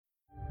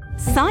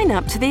Sign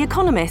up to The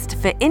Economist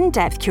for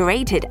in-depth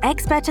curated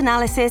expert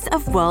analysis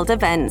of world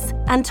events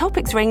and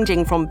topics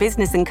ranging from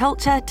business and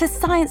culture to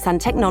science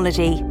and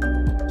technology.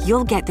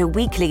 You'll get the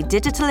weekly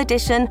digital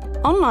edition,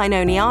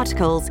 online-only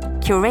articles,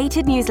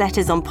 curated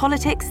newsletters on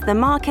politics, the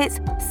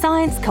markets,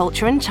 science,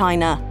 culture, and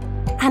China,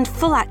 and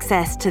full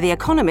access to The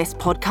Economist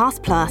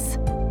Podcast Plus.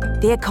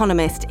 The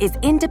Economist is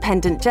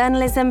independent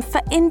journalism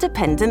for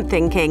independent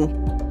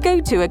thinking.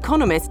 Go to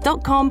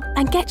economist.com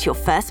and get your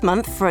first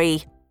month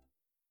free.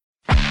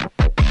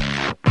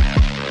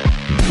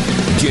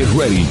 Get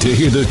ready to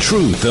hear the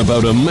truth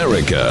about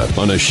America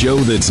on a show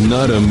that's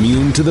not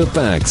immune to the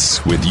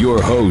facts with your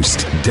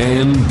host,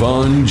 Dan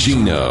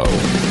Bongino.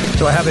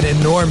 So I have an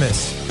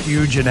enormous,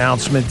 huge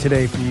announcement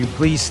today for you.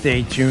 Please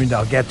stay tuned.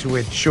 I'll get to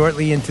it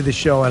shortly into the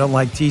show. I don't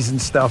like teasing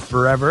stuff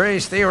forever. Hey,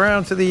 stay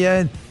around to the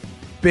end.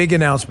 Big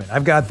announcement.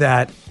 I've got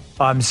that.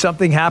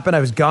 Something happened. I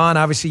was gone.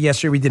 Obviously,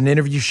 yesterday we did an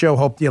interview show.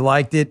 Hope you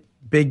liked it.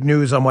 Big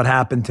news on what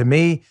happened to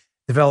me.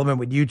 Development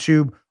with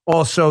YouTube.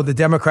 Also, the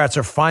Democrats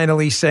are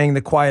finally saying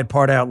the quiet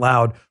part out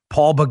loud.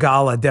 Paul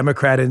Begala,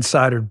 Democrat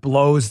insider,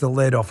 blows the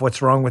lid off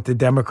what's wrong with the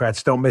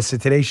Democrats. Don't miss it.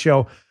 Today's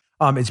show.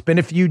 It's been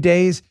a few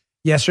days.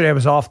 Yesterday, I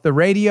was off the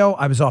radio.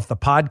 I was off the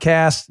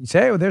podcast. You say,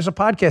 hey, well, there's a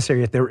podcast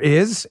here. There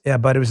is,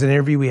 but it was an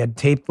interview we had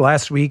taped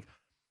last week.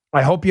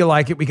 I hope you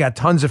like it. We got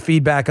tons of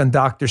feedback on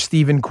Dr.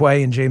 Stephen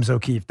Quay and James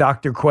O'Keefe.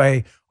 Dr.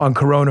 Quay on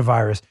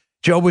coronavirus.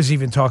 Joe was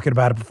even talking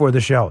about it before the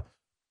show.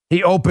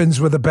 He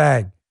opens with a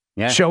bang.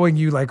 Yeah. Showing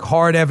you like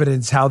hard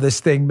evidence how this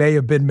thing may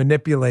have been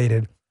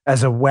manipulated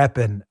as a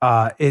weapon.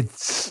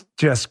 It's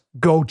just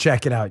go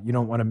check it out. You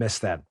don't want to miss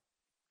that.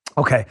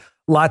 Okay,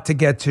 lot to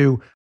get to.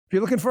 If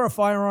you're looking for a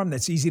firearm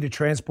that's easy to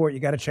transport,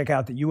 you got to check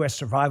out the U.S.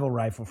 Survival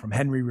Rifle from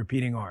Henry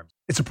Repeating Arms.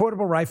 It's a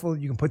portable rifle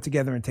you can put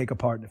together and take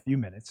apart in a few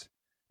minutes.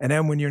 And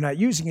then when you're not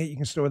using it, you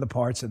can store the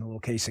parts in the little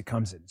case it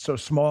comes in. It's so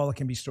small, it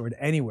can be stored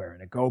anywhere, in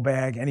a go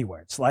bag,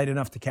 anywhere. It's light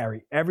enough to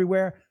carry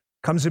everywhere.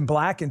 Comes in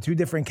black and two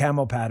different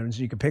camo patterns.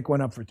 You can pick one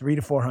up for $300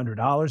 to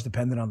 $400,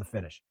 depending on the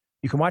finish.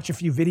 You can watch a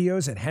few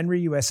videos at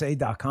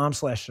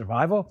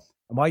henryusa.com/survival.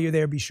 And while you're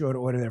there, be sure to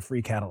order their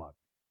free catalog.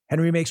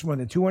 Henry makes more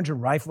than 200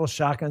 rifles,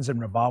 shotguns, and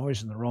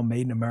revolvers, and they're all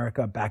made in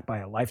America, backed by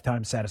a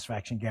lifetime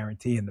satisfaction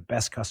guarantee and the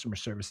best customer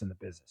service in the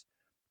business.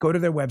 Go to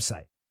their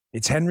website.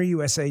 It's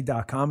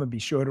henryusa.com and be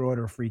sure to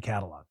order a free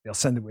catalog. They'll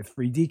send it with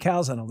free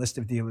decals and a list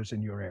of dealers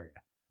in your area.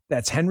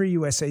 That's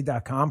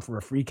henryusa.com for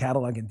a free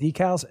catalog and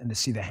decals and to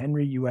see the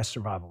Henry U.S.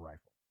 Survival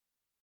Rifle.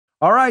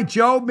 All right,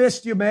 Joe,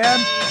 missed you, man.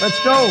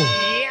 Let's go.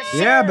 Yes,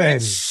 sir. Yeah, baby.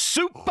 It's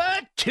Super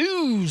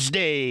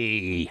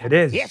Tuesday. It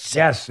is. Yes, sir.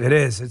 Yes, it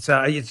is.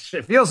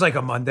 It feels like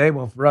a Monday.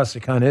 Well, for us, it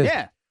kind of is.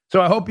 Yeah.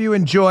 So I hope you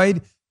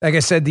enjoyed, like I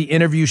said, the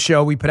interview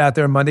show we put out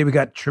there on Monday. We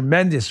got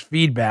tremendous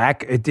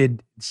feedback. It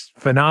did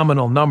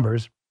phenomenal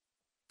numbers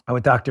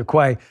with Dr.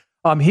 Quay.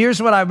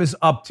 Here's what I was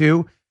up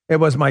to. It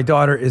was my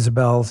daughter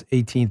Isabel's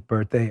 18th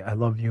birthday. I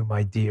love you,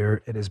 my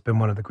dear. It has been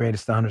one of the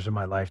greatest honors of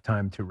my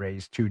lifetime to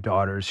raise two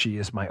daughters. She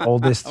is my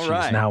oldest. She's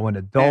now an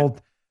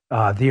adult.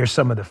 There are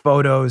some of the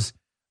photos.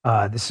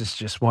 This is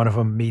just one of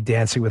them, me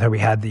dancing with her. We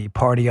had the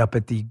party up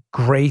at the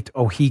Great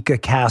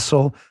Ohika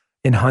Castle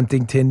in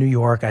Huntington, New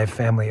York. I have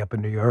family up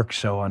in New York,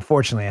 so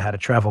unfortunately I had to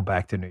travel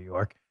back to New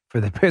York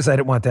because I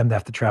didn't want them to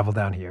have to travel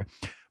down here.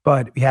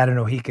 But we had an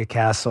Ohika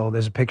Castle.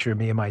 There's a picture of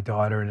me and my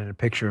daughter and then a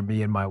picture of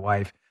me and my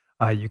wife.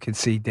 You can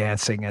see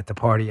dancing at the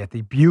party at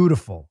the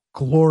beautiful,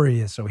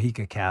 glorious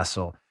Ohika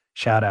Castle.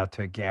 Shout out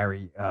to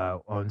Gary,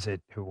 owns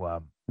it, who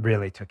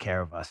really took care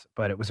of us.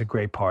 But it was a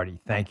great party.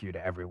 Thank you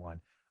to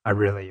everyone. I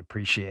really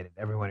appreciate it.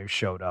 Everyone who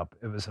showed up.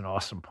 It was an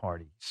awesome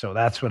party. So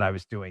that's what I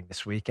was doing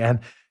this weekend.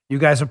 You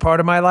guys are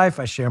part of my life.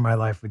 I share my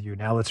life with you.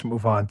 Now let's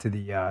move on to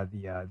the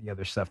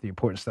other stuff, the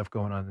important stuff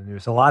going on in the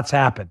news. A lot's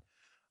happened,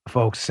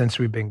 folks, since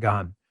we've been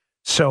gone.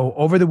 So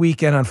over the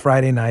weekend on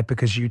Friday night,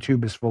 because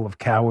YouTube is full of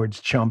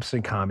cowards, chumps,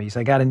 and commies,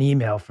 I got an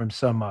email from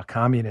some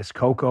communist,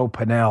 Coco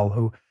Pinnell,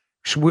 who,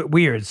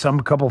 weird, some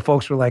couple of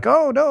folks were like,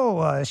 oh,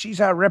 no, she's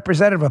our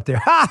representative up there.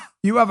 Ha!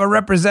 You have a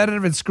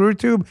representative in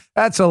ScrewTube?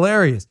 That's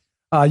hilarious.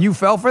 You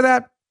fell for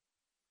that?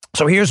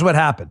 So here's what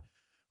happened.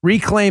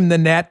 Reclaim the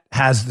Net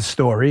has the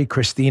story,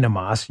 Christina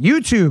Moss.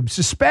 YouTube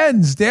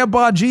suspends Dan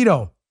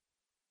Bongino.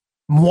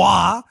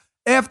 Moi,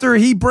 after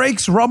he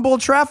breaks Rumble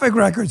traffic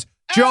records.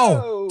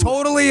 Joe,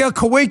 totally a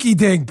kawiki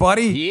ding,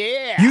 buddy.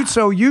 Yeah.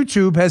 So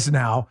YouTube has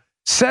now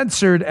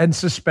censored and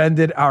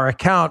suspended our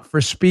account for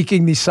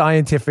speaking the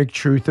scientific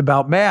truth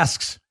about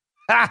masks.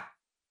 Ha!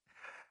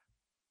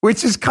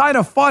 Which is kind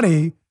of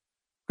funny.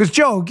 Because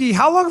Joe, Guy,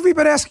 how long have we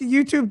been asking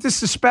YouTube to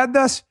suspend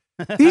us?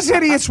 These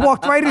idiots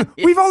walked right in.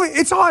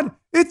 It's on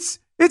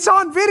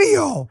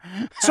video.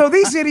 So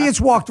these idiots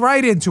walked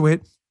right into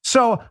it.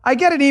 So I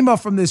get an email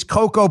from this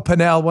Coco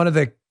Pinnell, one of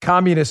the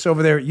communists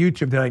over there at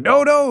YouTube. They're like,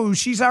 no,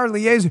 she's our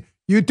liaison.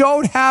 You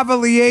don't have a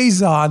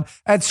liaison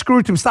at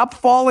ScrewTube. Stop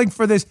falling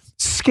for this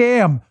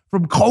scam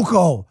from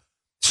Coco.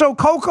 So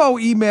Coco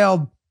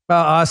emailed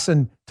us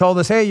and told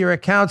us, hey, your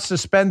account's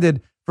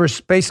suspended for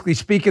basically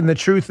speaking the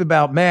truth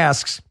about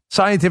masks,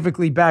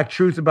 scientifically backed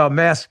truth about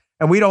masks.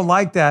 And we don't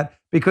like that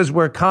because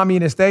we're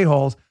communist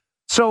a-holes.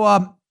 So,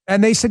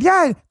 and they said,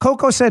 yeah,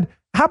 Coco said,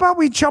 how about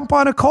we jump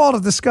on a call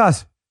to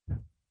discuss?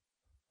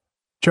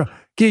 Can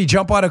you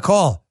jump on a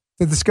call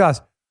to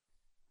discuss?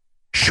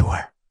 Sure.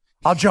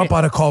 I'll jump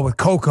on a call with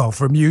Coco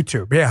from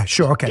YouTube. Yeah,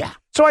 sure. Okay. Yeah.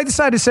 So I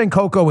decided to send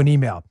Coco an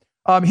email.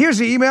 Here's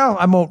the email.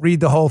 I won't read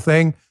the whole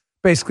thing.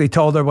 Basically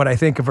told her what I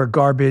think of her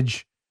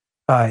garbage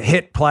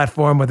hit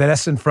platform with an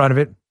S in front of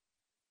it.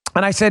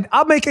 And I said,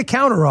 I'll make a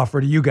counteroffer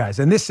to you guys.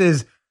 And this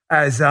is,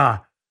 as the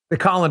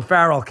Colin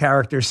Farrell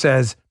character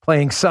says,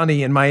 playing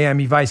Sonny in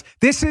Miami Vice,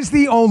 this is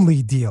the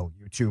only deal,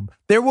 YouTube.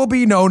 There will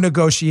be no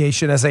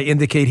negotiation, as I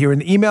indicate here in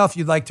the email. If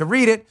you'd like to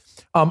read it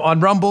on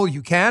Rumble,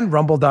 you can,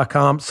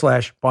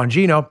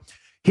 rumble.com/Bongino.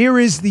 Here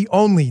is the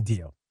only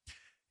deal.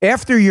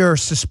 After your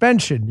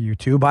suspension,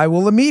 YouTube, I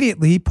will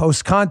immediately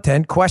post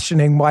content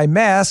questioning why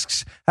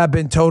masks have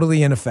been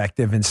totally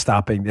ineffective in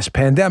stopping this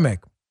pandemic.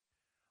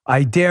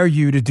 I dare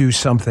you to do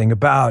something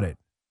about it.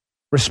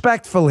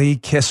 Respectfully,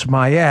 kiss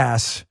my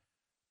ass,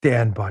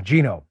 Dan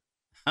Bongino.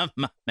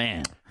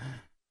 Man.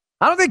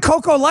 I don't think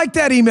Coco liked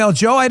that email,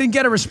 Joe. I didn't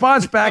get a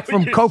response back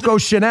from Coco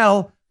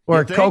Chanel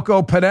or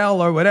Coco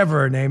Panel or whatever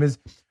her name is.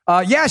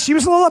 Yeah, she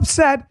was a little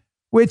upset,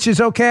 which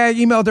is okay. I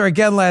emailed her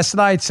again last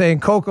night saying,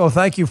 Coco,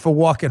 thank you for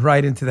walking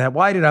right into that.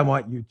 Why did I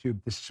want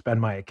YouTube to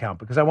suspend my account?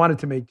 Because I wanted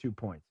to make 2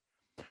 points.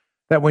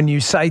 That when you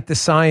cite the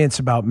science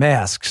about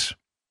masks,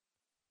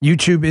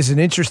 YouTube isn't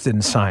interested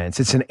in science.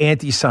 It's an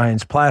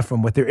anti-science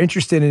platform. What they're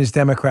interested in is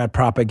Democrat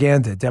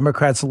propaganda.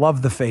 Democrats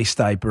love the face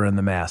diaper and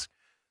the mask.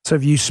 So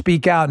if you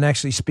speak out and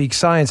actually speak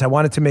science, I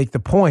wanted to make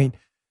the point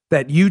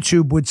that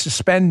YouTube would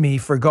suspend me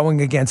for going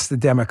against the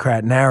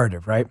Democrat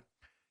narrative, right?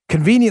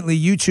 Conveniently,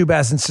 YouTube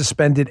hasn't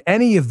suspended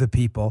any of the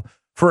people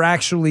for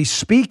actually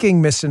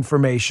speaking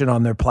misinformation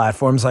on their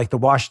platforms like the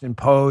Washington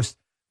Post,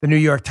 the New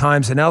York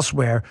Times, and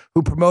elsewhere,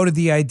 who promoted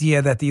the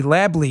idea that the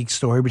lab leak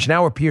story, which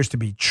now appears to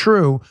be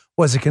true,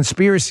 was a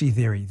conspiracy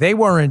theory. They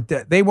weren't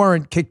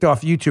kicked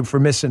off YouTube for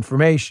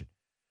misinformation.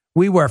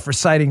 We were for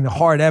citing the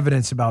hard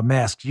evidence about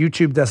masks.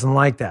 YouTube doesn't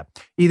like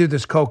that. Either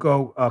does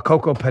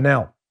Coco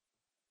Panel.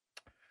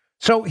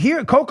 So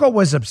here, Coco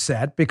was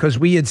upset because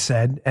we had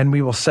said, and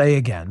we will say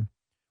again,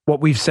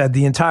 what we've said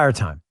the entire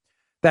time,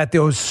 that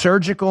those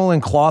surgical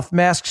and cloth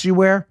masks you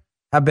wear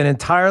have been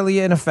entirely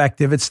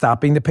ineffective at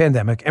stopping the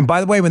pandemic. And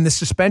by the way, when the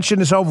suspension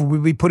is over,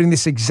 we'll be putting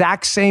this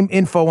exact same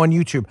info on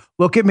YouTube.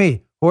 Look at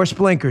me, Horse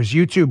Blinkers,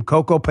 YouTube,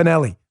 Coco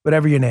Panelli,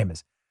 whatever your name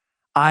is.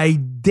 I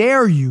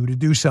dare you to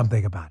do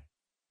something about it.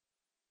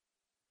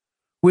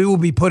 We will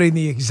be putting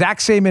the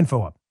exact same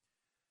info up.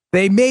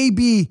 They may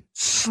be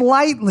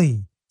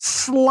slightly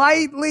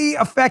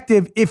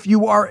effective if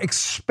you are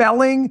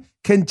expelling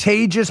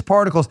contagious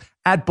particles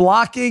at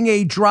blocking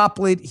a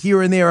droplet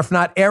here and there, if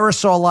not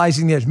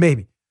aerosolizing the edge,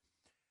 maybe.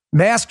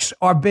 Masks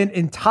have been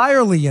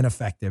entirely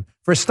ineffective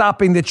for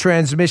stopping the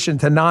transmission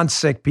to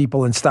non-sick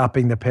people and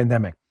stopping the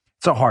pandemic.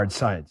 It's a hard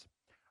science.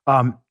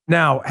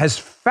 Now,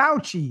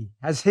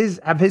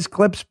 have his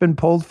clips been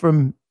pulled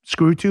from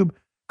ScrewTube?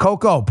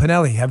 Coco,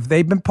 Panelli, have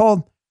they been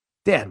pulled?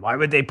 Dan, why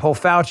would they pull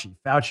Fauci?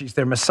 Fauci's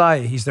their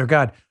messiah. He's their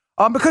God.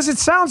 Because it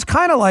sounds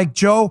kind of like,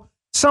 Joe,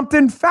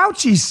 something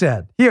Fauci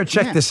said. Here,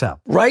 check this out.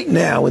 Right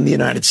now in the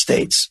United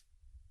States,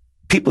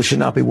 people should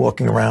not be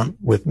walking around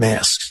with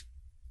masks.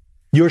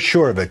 You're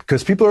sure of it?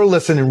 Because people are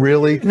listening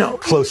really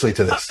closely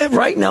to this.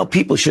 Right now,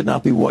 people should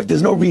not be walking.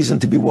 There's no reason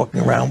to be walking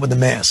around with a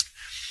mask.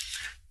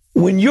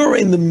 When you're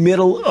in the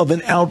middle of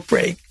an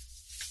outbreak,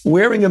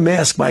 wearing a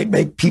mask might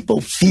make people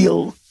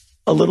feel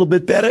a little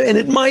bit better, and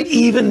it might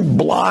even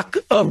block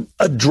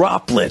a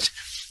droplet,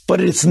 but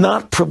it's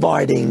not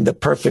providing the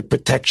perfect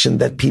protection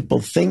that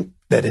people think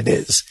that it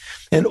is.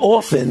 And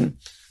often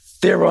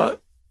there are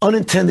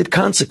unintended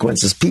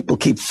consequences. People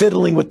keep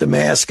fiddling with the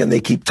mask and they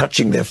keep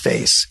touching their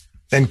face.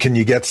 And can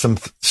you get some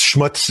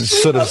schmutz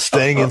sort of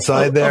staying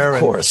inside there?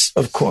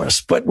 Of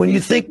course. But when you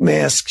think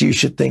masks, you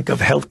should think of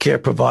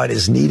healthcare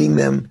providers needing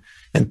them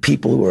and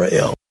people who are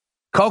ill.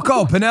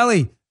 Coco,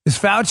 Panelli, is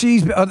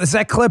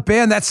that clip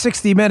in? That's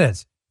 60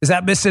 Minutes. Is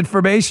that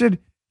misinformation?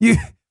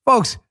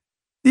 Folks,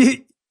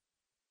 do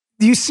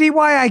you see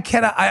why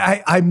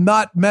I'm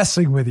not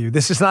messing with you?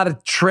 This is not a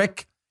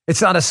trick.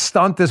 It's not a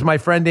stunt, as my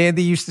friend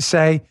Andy used to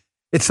say.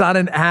 It's not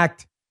an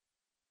act.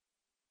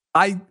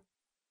 I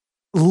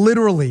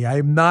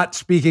am not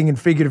speaking in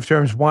figurative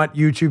terms, want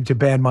YouTube to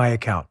ban my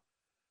account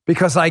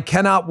because I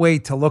cannot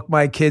wait to look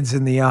my kids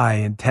in the eye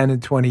in 10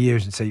 and 20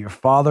 years and say, your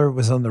father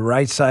was on the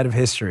right side of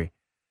history.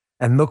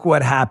 And look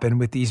what happened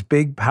with these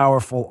big,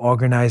 powerful,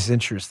 organized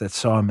interests that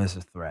saw him as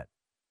a threat.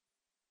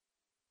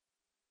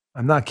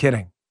 I'm not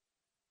kidding.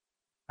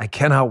 I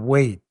cannot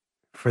wait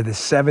for the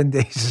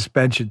 7-day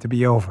suspension to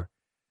be over,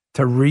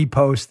 to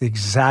repost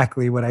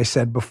exactly what I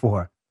said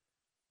before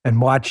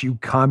and watch you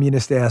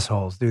communist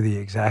assholes do the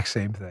exact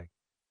same thing.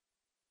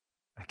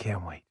 I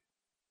can't wait.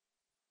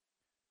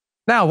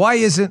 Now, why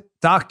isn't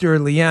Dr.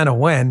 Leanna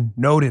Wen,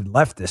 noted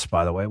leftist,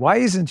 by the way, why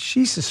isn't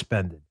she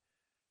suspended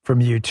from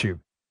YouTube?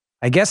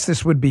 I guess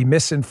this would be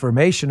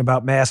misinformation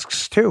about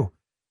masks too.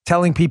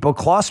 Telling people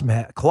cloth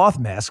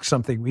masks,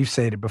 something we've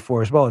stated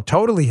before as well, are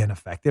totally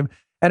ineffective.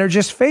 and are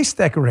just face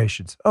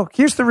decorations. Oh,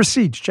 here's the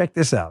receipts. Check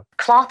this out.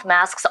 Cloth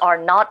masks are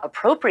not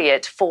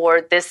appropriate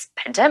for this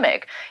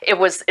pandemic.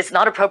 It's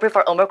not appropriate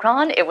for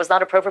Omicron. It was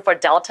not appropriate for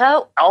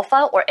Delta,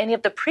 Alpha, or any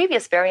of the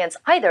previous variants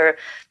either,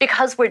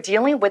 because we're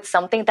dealing with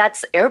something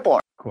that's airborne.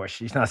 Of course,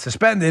 she's not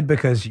suspended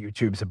because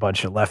YouTube's a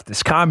bunch of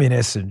leftist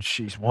communists, and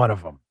she's one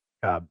of them.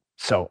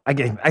 So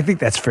again, I think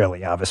that's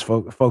fairly obvious,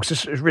 folks.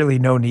 There's really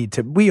no need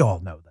to. We all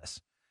know this.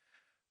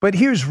 But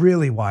here's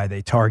really why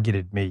they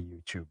targeted me,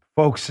 YouTube.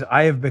 Folks,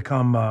 I have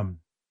become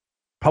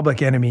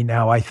public enemy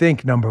now, I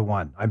think, number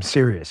one. I'm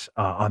serious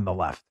on the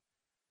left.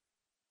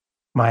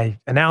 My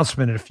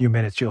announcement in a few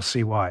minutes, you'll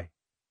see why.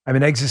 I'm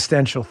an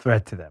existential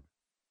threat to them.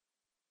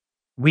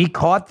 We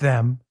caught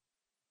them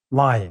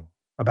lying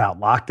about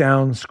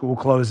lockdowns, school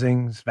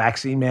closings,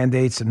 vaccine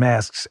mandates, and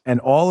masks, and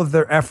all of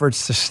their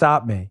efforts to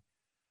stop me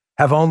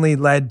have only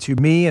led to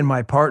me and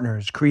my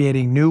partners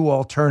creating new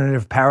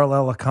alternative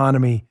parallel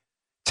economy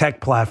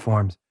tech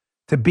platforms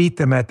to beat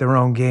them at their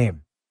own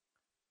game.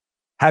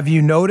 Have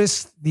you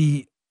noticed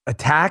the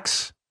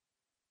attacks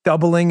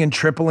doubling and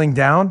tripling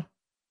down?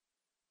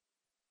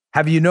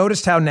 Have you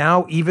noticed how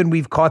now even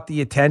we've caught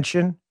the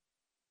attention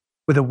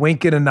with a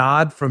wink and a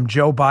nod from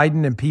Joe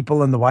Biden and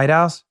people in the White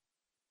House?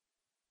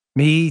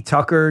 Me,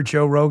 Tucker,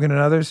 Joe Rogan, and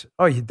others.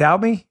 Oh, you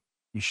doubt me?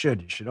 You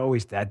should. You should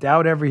always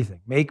doubt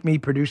everything. Make me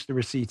produce the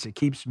receipts. It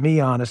keeps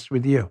me honest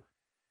with you.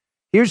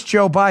 Here's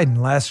Joe Biden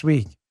last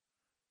week.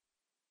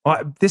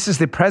 This is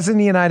the President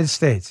of the United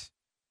States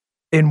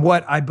in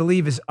what I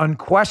believe is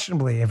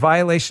unquestionably a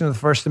violation of the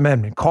First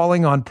Amendment,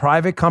 calling on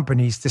private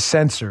companies to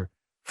censor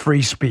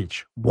free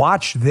speech.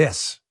 Watch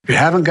this. If you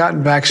haven't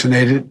gotten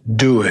vaccinated,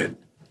 do it.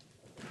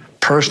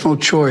 Personal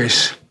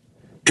choice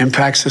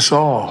impacts us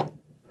all,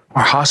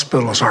 our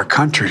hospitals, our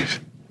countries.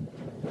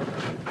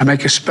 I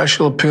make a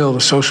special appeal to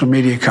social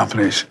media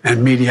companies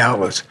and media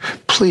outlets.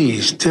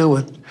 Please deal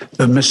with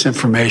the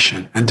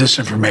misinformation and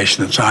disinformation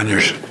that's on your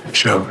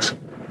shows.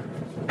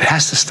 It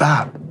has to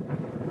stop.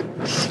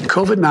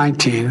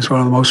 COVID-19 is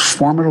one of the most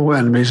formidable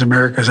enemies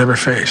America's ever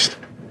faced.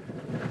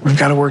 We've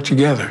got to work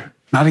together,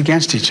 not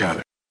against each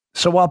other.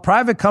 So while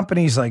private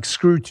companies like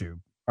ScrewTube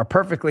are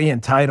perfectly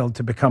entitled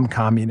to become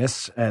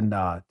communists and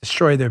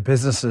destroy their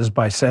businesses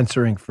by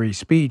censoring free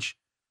speech,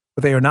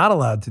 what they are not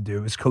allowed to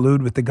do is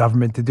collude with the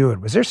government to do it.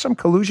 Was there some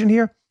collusion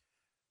here?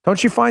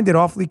 Don't you find it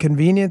awfully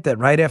convenient that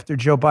right after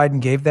Joe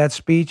Biden gave that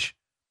speech,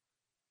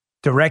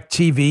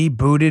 DirecTV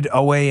booted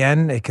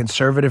OAN, a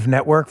conservative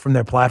network, from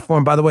their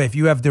platform? By the way, if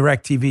you have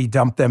DirecTV,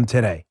 dump them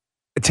today.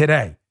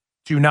 Today.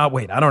 Do not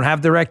wait. I don't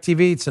have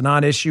DirecTV. It's a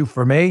non-issue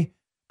for me,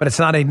 but it's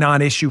not a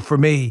non-issue for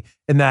me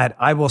in that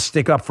I will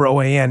stick up for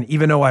OAN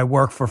even though I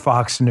work for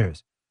Fox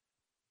News.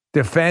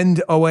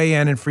 Defend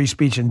OAN and free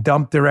speech and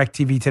dump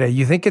DirecTV today.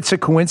 You think it's a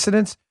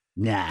coincidence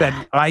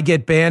that I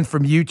get banned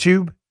from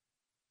YouTube?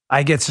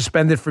 I get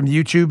suspended from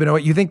YouTube.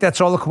 And you think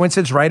that's all a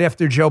coincidence right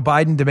after Joe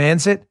Biden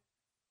demands it?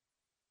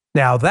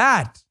 Now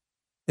that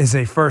is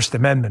a First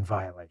Amendment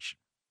violation.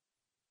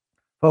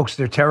 Folks,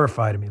 they're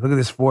terrified of me. Look at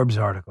this Forbes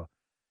article.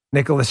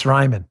 Nicholas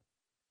Ryman.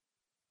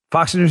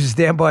 Fox News'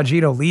 Dan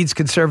Bongino leads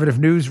conservative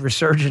news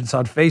resurgence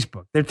on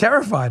Facebook. They're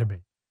terrified of me.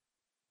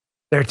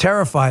 They're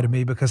terrified of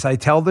me because I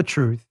tell the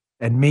truth,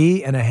 and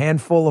me and a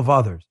handful of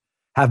others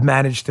have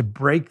managed to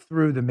break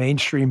through the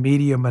mainstream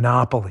media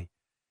monopoly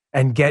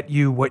and get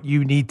you what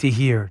you need to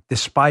hear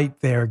despite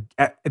their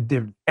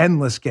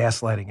endless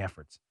gaslighting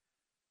efforts.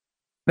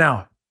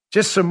 Now,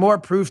 just some more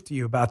proof to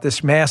you about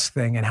this mask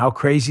thing and how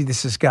crazy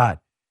this has got.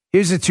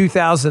 Here's a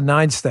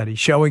 2009 study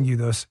showing you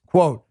those,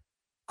 quote,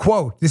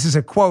 this is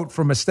a quote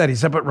from a study.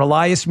 It's up at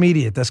Relias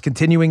Media. It does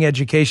continuing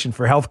education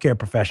for healthcare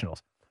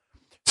professionals.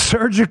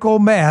 Surgical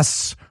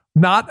masks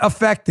not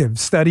effective,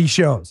 study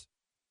shows.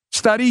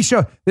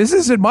 This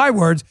isn't my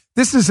words.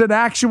 This is an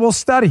actual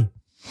study.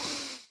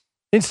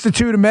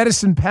 Institute of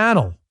Medicine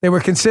panel. They were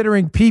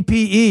considering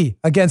PPE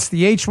against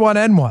the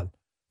H1N1.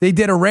 They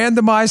did a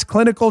randomized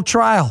clinical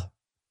trial,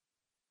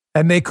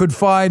 and they could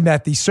find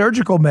that the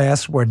surgical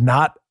masks were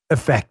not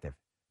effective.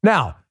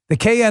 Now, the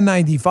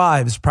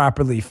KN95s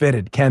properly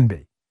fitted can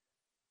be.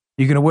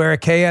 You going to wear a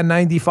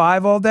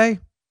KN95 all day?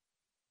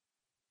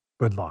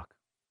 Good luck.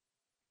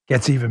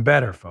 Gets even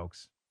better,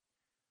 folks.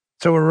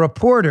 So a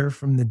reporter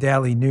from the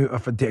Daily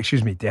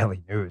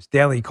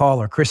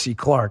Caller, Chrissy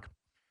Clark,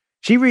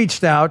 she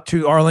reached out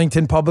to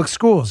Arlington Public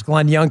Schools.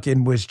 Glenn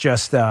Youngkin was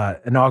just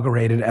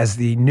inaugurated as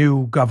the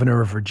new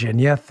governor of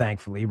Virginia,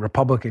 thankfully,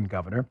 Republican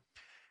governor,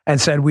 and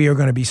said we are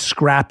going to be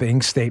scrapping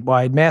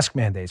statewide mask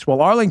mandates.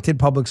 Well, Arlington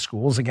Public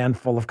Schools, again,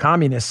 full of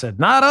communists, said,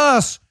 not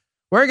us.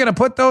 We're going to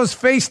put those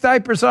face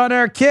diapers on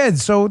our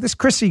kids. So this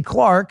Chrissy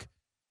Clark,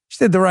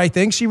 she did the right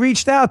thing. She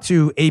reached out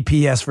to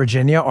APS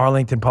Virginia,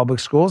 Arlington Public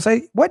Schools.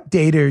 Hey, what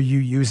data are you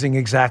using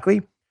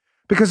exactly?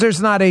 Because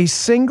there's not a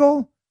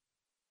single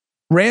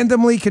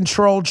randomly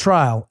controlled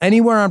trial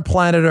anywhere on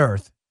planet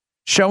Earth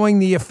showing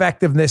the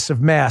effectiveness of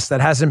masks that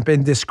hasn't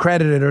been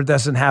discredited or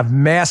doesn't have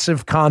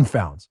massive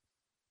confounds.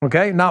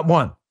 Okay, not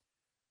one.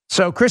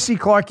 So Chrissy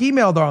Clark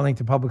emailed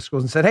Arlington Public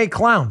Schools and said, hey,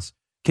 clowns,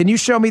 can you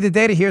show me the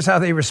data? Here's how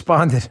they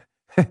responded.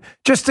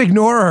 Just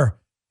ignore her.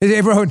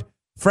 They wrote,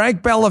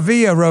 Frank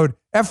Bellavia wrote,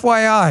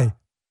 FYI,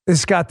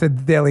 this got the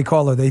Daily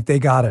Caller. They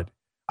got it.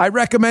 I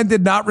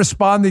recommended not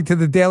responding to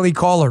the Daily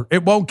Caller.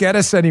 It won't get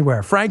us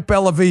anywhere. Frank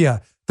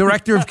Bellavia,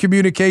 Director of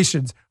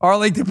Communications,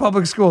 Arlington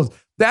Public Schools.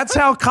 That's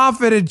how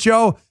confident,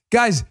 Joe,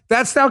 guys,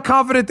 that's how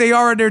confident they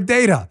are in their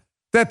data,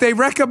 that they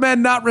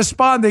recommend not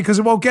responding because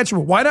it won't get you.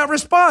 Why not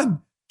respond?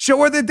 Show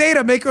her the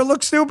data. Make her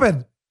look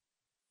stupid.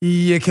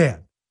 You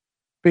can't,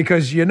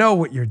 because you know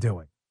what you're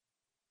doing.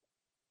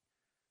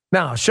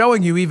 Now,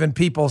 showing you even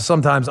people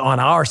sometimes on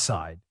our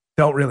side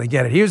don't really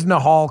get it. Here's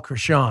Nahal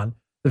Krishan,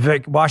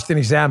 the Washington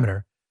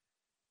Examiner.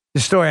 The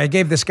story, I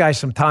gave this guy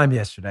some time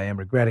yesterday. I'm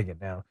regretting it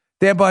now.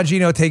 Dan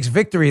Bongino takes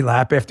victory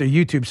lap after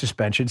YouTube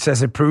suspension,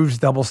 says it proves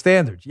double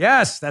standards.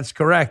 Yes, that's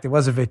correct. It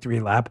was a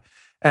victory lap.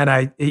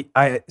 And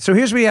so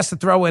here's what he has to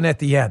throw in at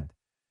the end.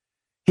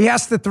 He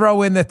has to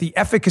throw in that the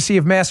efficacy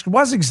of masks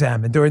was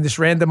examined during this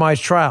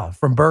randomized trial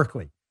from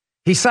Berkeley.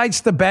 He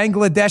cites the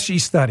Bangladeshi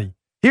study.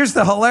 Here's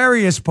the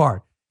hilarious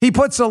part. He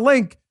puts a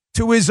link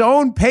to his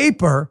own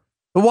paper,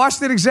 the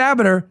Washington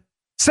Examiner,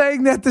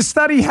 saying that the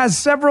study has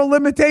several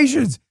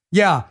limitations.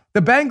 Yeah,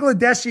 the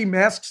Bangladeshi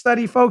mask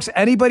study, folks,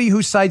 anybody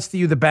who cites to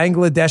you the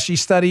Bangladeshi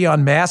study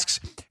on masks,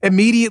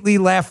 immediately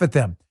laugh at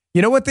them.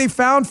 You know what they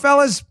found,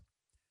 fellas?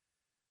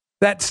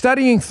 That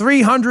studying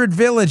 300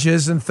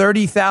 villages and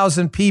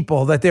 30,000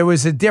 people, that there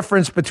was a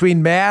difference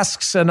between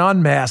masks and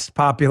unmasked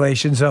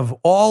populations of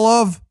all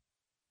of,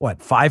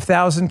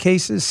 5,000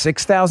 cases,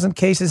 6,000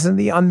 cases in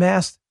the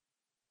unmasked?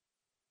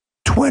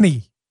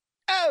 20.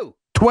 Oh.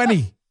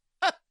 20.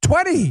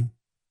 20.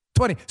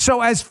 20.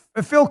 So as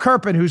Phil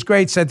Kerpen, who's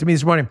great, said to me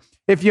this morning,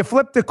 if you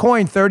flipped the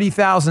coin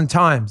 30,000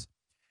 times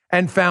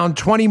and found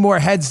 20 more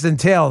heads than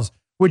tails,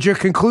 would your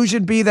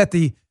conclusion be that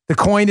the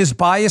coin is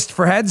biased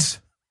for heads?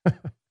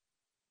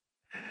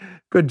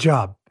 Good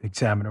job,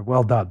 Examiner.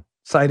 Well done.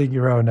 Citing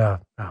your own, oh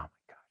my God.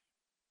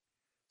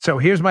 So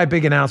here's my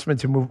big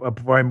announcement to move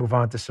before I move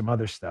on to some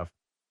other stuff.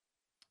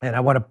 And I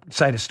want to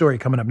cite a story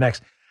coming up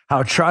next,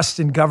 how trust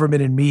in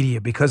government and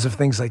media because of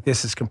things like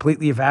this is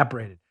completely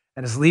evaporated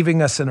and is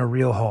leaving us in a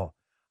real hole.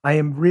 I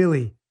am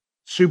really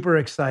super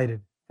excited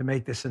to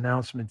make this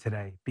announcement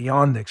today,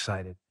 beyond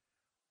excited.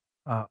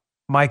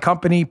 My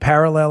company,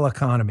 Parallel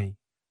Economy,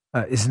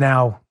 is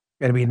now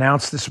going to be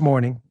announced this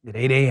morning at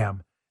 8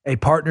 a.m., a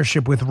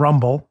partnership with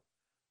Rumble,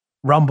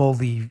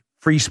 the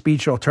free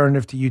speech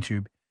alternative to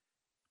YouTube,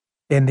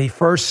 in the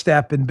first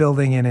step in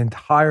building an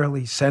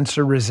entirely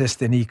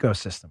censor-resistant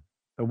ecosystem.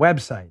 The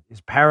website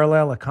is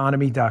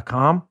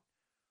paralleleconomy.com.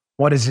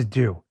 What does it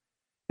do?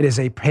 It is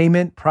a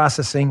payment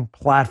processing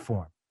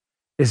platform.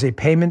 It is a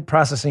payment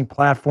processing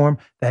platform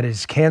that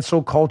is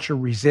cancel culture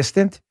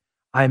resistant.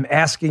 I'm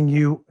asking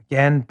you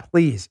again,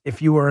 please,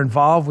 if you are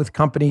involved with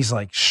companies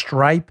like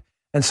Stripe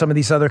and some of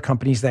these other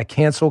companies that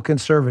cancel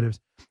conservatives,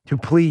 to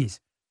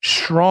please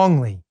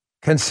strongly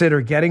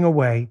consider getting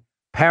away.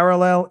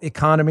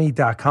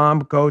 Paralleleconomy.com.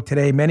 Go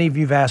today. Many of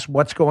you have asked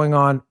what's going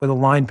on with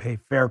Align Pay.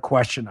 Fair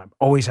question. I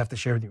always have to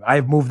share with you. I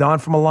have moved on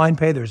from Align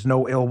Pay. There's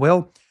no ill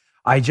will.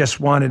 I just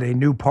wanted a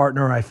new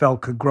partner I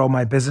felt could grow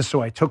my business.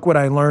 So I took what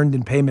I learned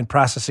in payment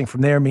processing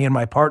from there, me and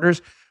my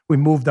partners. We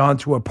moved on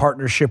to a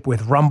partnership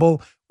with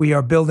Rumble. We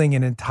are building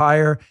an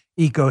entire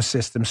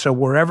ecosystem. So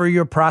wherever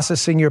you're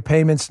processing your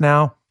payments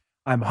now,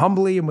 I'm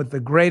humbly and with the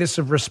greatest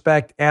of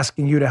respect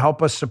asking you to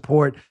help us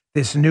support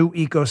this new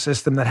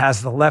ecosystem that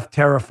has the left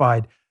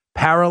terrified.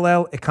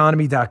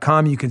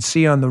 Paralleleconomy.com. You can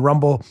see on the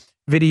Rumble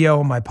video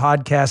on my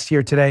podcast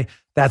here today,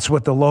 that's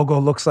what the logo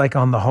looks like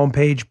on the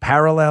homepage,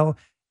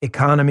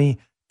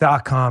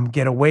 paralleleconomy.com.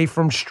 Get away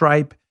from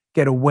Stripe.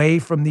 Get away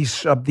from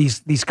these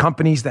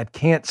companies that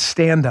can't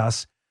stand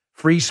us,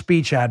 free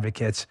speech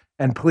advocates,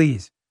 and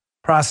please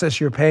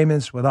process your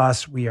payments with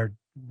us. We are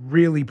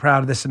really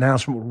proud of this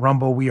announcement with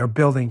Rumble. We are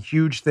building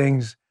huge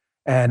things,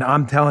 and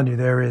I'm telling you,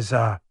 there's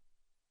a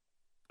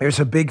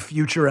big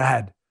future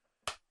ahead.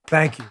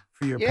 Thank you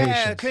for your patience.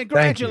 Yeah,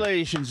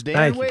 congratulations,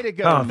 Dan. Way to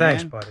go, man.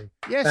 Thanks, buddy.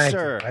 Yes,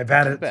 sir. I've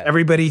had it.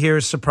 Everybody here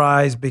is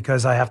surprised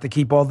because I have to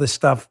keep all this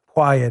stuff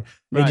quiet.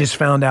 They just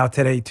found out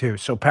today, too.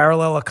 So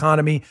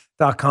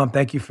paralleleconomy.com.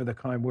 Thank you for the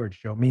kind words,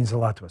 Joe. It means a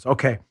lot to us.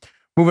 Okay,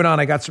 moving on.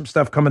 I got some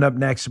stuff coming up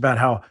next about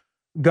how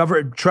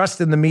trust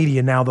in the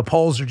media now, the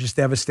polls are just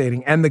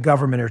devastating, and the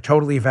government are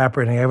totally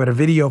evaporating. I got a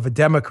video of a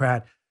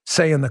Democrat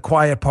saying the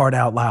quiet part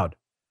out loud.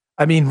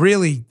 I mean,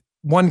 really,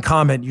 one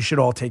comment you should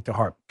all take to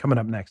heart. Coming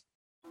up next.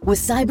 With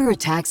cyber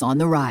attacks on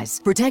the rise,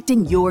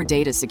 protecting your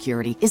data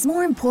security is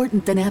more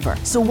important than ever.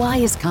 So why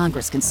is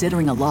Congress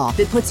considering a law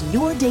that puts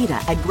your data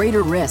at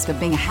greater risk of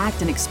being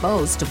hacked and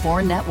exposed to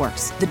foreign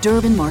networks? The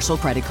Durbin-Marshall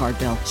credit card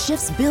bill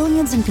shifts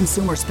billions in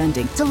consumer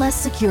spending to less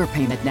secure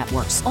payment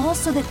networks, all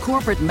so that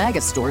corporate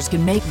mega stores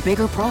can make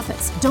bigger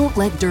profits. Don't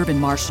let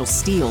Durbin-Marshall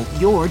steal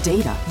your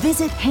data.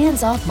 Visit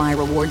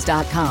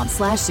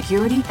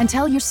handsoffmyrewards.com/security and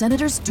tell your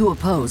senators to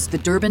oppose the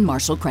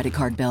Durbin-Marshall credit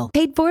card bill.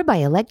 Paid for by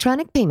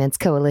Electronic Payments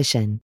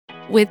Coalition.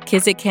 With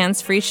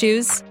Kizik free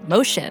shoes,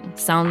 motion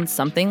sounds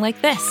something like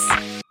this.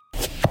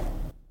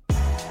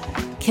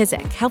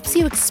 Kizik helps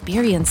you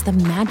experience the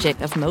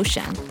magic of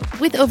motion.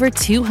 With over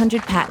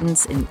 200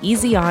 patents and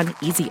easy-on,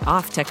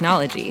 easy-off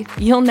technology,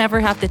 you'll never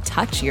have to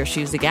touch your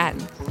shoes again.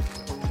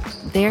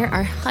 There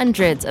are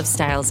hundreds of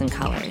styles and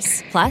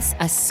colors, plus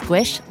a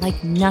squish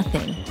like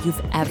nothing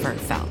you've ever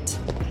felt.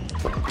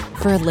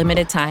 For a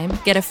limited time,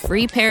 get a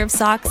free pair of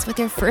socks with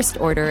your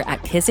first order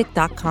at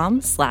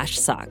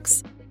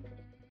kizik.com/socks.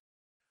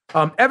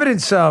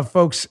 Evidence,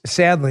 folks,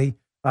 sadly,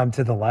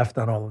 to the left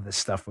on all of this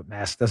stuff with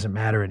masks doesn't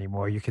matter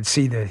anymore. You can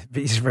see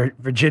these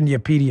Virginia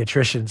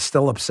pediatricians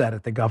still upset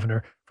at the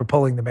governor for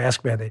pulling the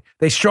mask mandate.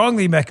 They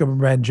strongly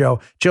recommend, Joe,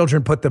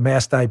 children put the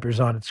mask diapers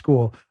on at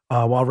school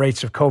while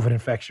rates of COVID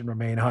infection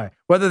remain high.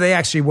 Whether they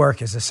actually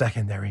work is a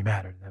secondary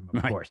matter to them,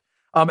 of course.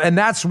 And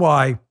that's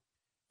why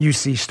you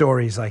see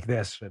stories like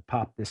this that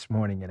popped this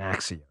morning in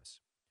Axios.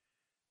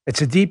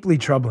 It's a deeply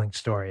troubling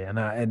story,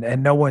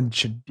 and no one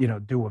should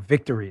do a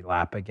victory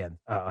lap again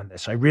on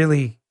this. I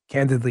really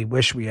candidly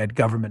wish we had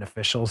government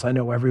officials, I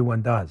know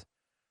everyone does,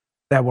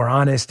 that were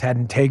honest, had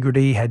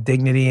integrity, had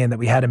dignity, and that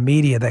we had a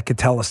media that could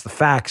tell us the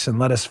facts and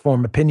let us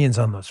form opinions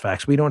on those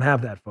facts. We don't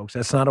have that, folks.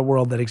 That's not a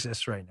world that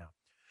exists right now.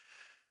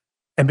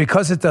 And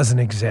because it doesn't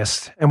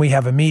exist, and we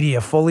have a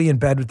media fully in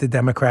bed with the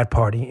Democrat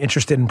Party,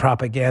 interested in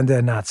propaganda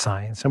and not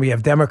science, and we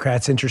have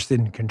Democrats interested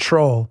in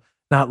control,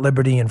 not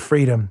liberty and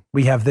freedom,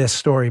 we have this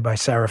story by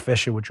Sarah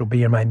Fisher, which will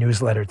be in my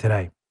newsletter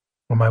today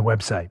on my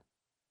website.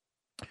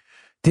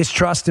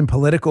 Distrust in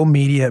political,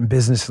 media, and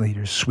business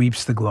leaders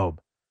sweeps the globe.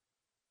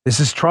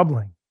 This is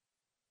troubling.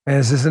 And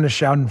this isn't a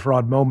shout and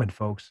fraud moment,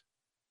 folks.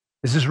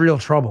 This is real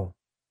trouble.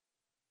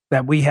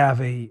 That we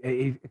have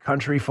a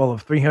country full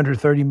of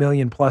 330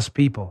 million plus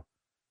people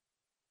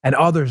and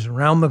others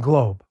around the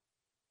globe,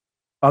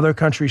 other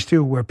countries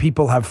too, where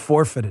people have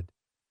forfeited.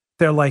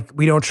 They're like,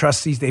 we don't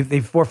trust these.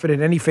 They've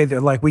forfeited any faith.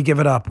 They're like, we give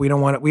it up. We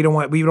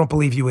don't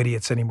believe you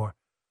idiots anymore.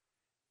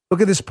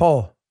 Look at this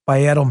poll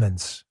by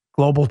Edelman's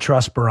Global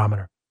Trust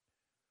Barometer.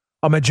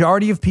 A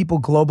majority of people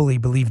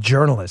globally believe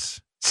journalists,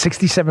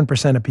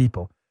 67% of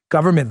people,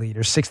 government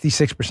leaders,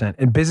 66%,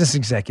 and business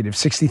executives,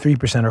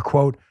 63%, are,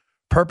 quote,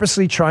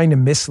 purposely trying to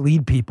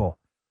mislead people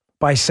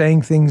by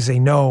saying things they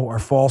know are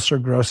false or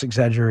gross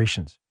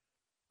exaggerations.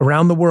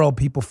 Around the world,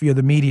 people fear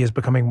the media is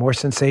becoming more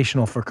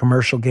sensational for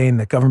commercial gain,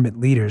 that government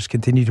leaders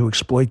continue to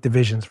exploit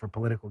divisions for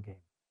political gain.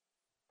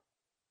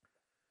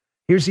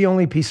 Here's the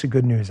only piece of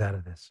good news out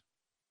of this.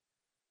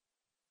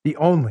 The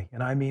only,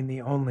 and I mean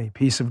the only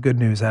piece of good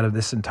news out of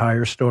this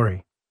entire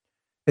story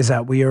is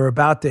that we are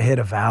about to hit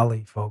a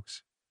valley,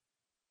 folks.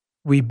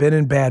 We've been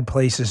in bad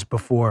places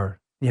before.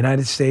 The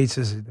United States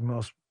is the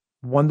most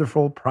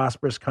wonderful,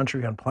 prosperous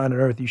country on planet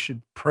Earth. You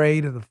should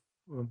pray to the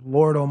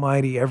Lord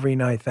Almighty every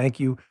night. Thank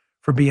you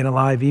for being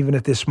alive, even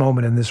at this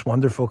moment in this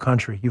wonderful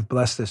country you've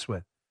blessed us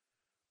with.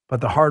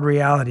 But the hard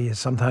reality is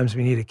sometimes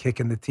we need a kick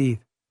in the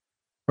teeth.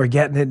 We're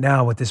getting it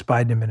now with this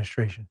Biden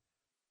administration.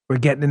 We're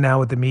getting it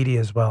now with the media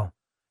as well.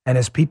 And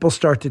as people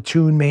start to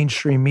tune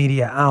mainstream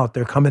media out,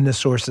 they're coming to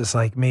sources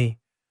like me.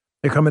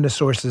 They're coming to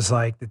sources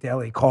like the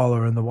Daily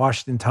Caller and the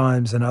Washington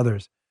Times and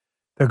others.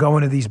 They're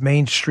going to these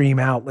mainstream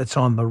outlets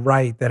on the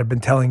right that have been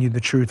telling you the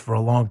truth for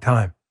a long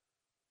time.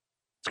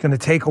 It's going to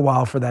take a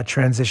while for that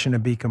transition to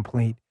be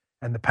complete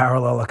and the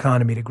parallel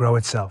economy to grow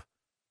itself.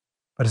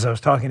 But as I was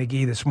talking to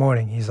Guy this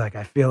morning, he's like,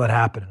 I feel it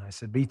happening. I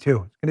said, me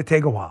too. It's going to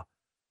take a while.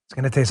 It's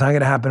not going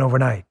to happen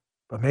overnight.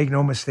 But make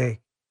no mistake,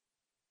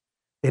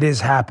 it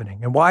is happening.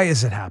 And why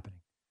is it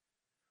happening?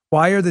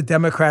 Why are the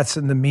Democrats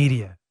and the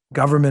media,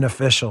 government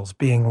officials,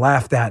 being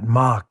laughed at and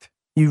mocked?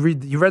 You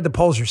read the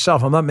polls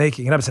yourself. I'm not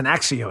making it up. It's an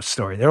Axios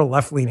story. They're a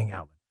left-leaning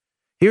outlet.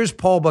 Here's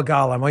Paul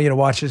Begala. I want you to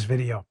watch this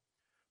video.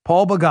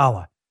 Paul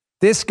Begala.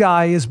 This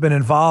guy has been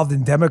involved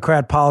in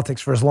Democrat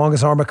politics for as long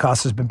as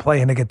Armacost has been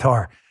playing the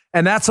guitar.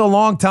 And that's a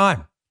long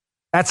time.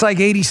 That's like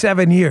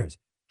 87 years.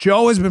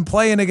 Joe has been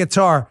playing the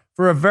guitar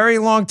for a very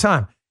long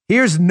time.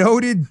 Here's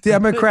noted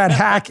Democrat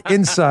hack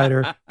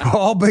insider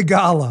Paul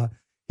Begala.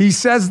 He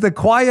says the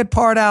quiet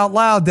part out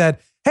loud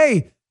that,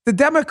 hey, the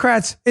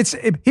Democrats,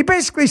 he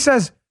basically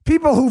says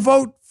people who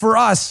vote for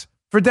us,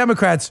 for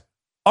Democrats,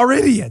 are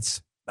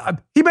idiots.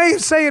 He may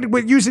say it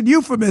with using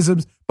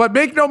euphemisms, but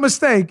make no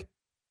mistake,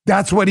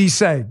 that's what he's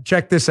saying.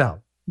 Check this out.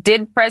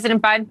 Did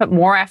President Biden put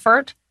more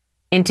effort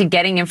into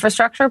getting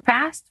infrastructure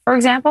passed, for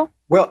example?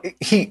 Well,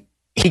 he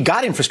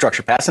got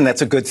infrastructure passed, and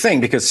that's a good thing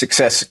because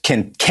success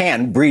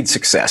can breed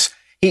success.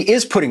 He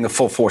is putting the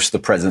full force of the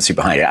presidency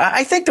behind it.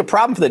 I think the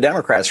problem for the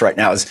Democrats right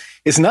now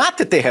is not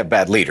that they have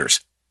bad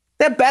leaders.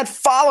 They have bad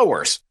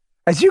followers.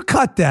 As you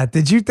cut that,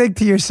 did you think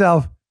to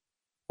yourself,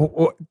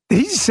 did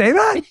he say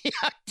that?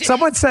 Yeah,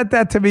 someone said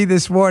that to me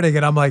this morning,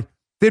 and I'm like,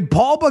 did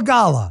Paul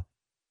Begala?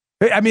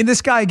 I mean,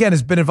 this guy, again,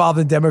 has been involved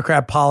in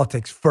Democrat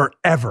politics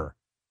forever.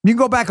 You can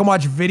go back and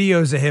watch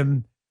videos of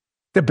him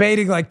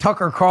debating like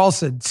Tucker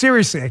Carlson,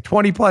 seriously, like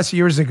 20 plus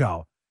years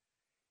ago.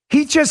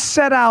 He just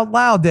said out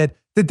loud that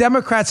the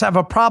Democrats have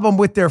a problem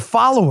with their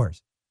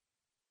followers.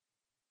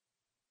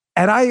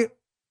 And I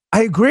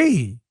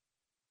agree.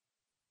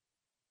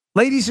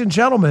 Ladies and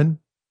gentlemen,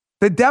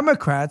 the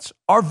Democrats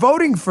are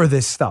voting for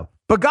this stuff.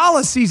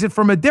 Begala sees it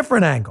from a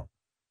different angle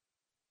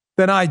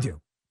than I do.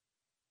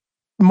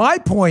 My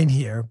point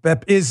here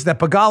is that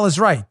Begala's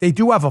right. They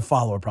do have a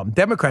follower problem.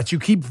 Democrats, you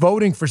keep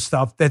voting for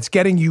stuff that's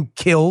getting you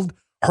killed,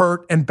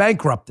 hurt, and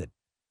bankrupted.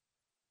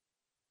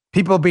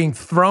 People being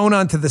thrown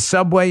onto the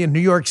subway in New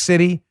York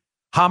City,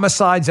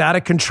 homicides out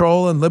of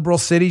control in liberal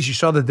cities. You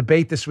saw the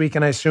debate this week,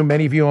 and I assume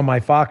many of you on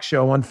my Fox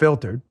show,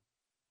 Unfiltered.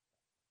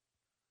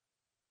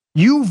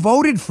 You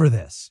voted for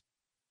this.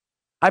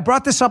 I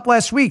brought this up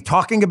last week,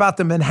 talking about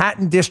the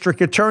Manhattan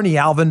District Attorney,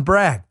 Alvin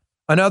Bragg,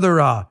 another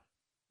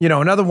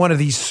one of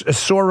these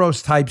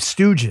Soros-type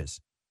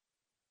stooges.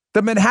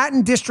 The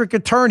Manhattan District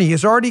Attorney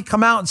has already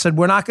come out and said,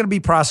 we're not going to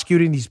be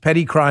prosecuting these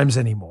petty crimes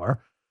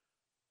anymore.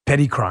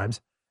 Petty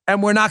crimes.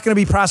 And we're not going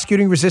to be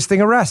prosecuting resisting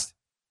arrest.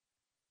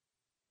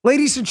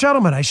 Ladies and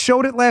gentlemen, I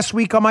showed it last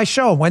week on my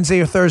show,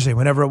 Wednesday or Thursday,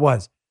 whenever it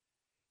was.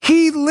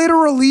 He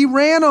literally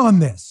ran on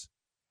this.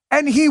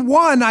 And he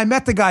won. I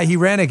met the guy he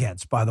ran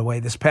against, by the way,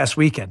 this past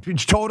weekend.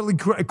 It's totally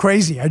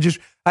crazy. I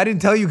didn't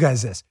tell you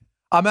guys this.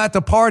 I'm at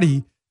the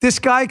party. This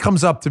guy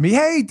comes up to me.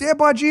 Hey, Dan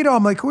Bongino.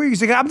 I'm like, who are you?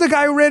 He's like, I'm the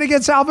guy who ran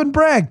against Alvin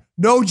Bragg.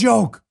 No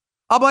joke.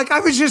 I'm like, I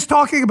was just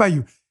talking about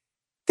you.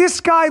 This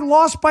guy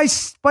lost by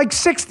like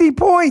 60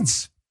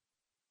 points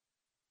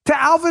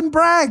to Alvin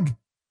Bragg,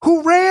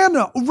 who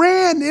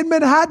ran in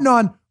Manhattan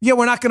on,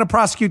 we're not going to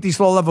prosecute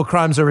these low-level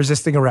crimes or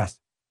resisting arrest.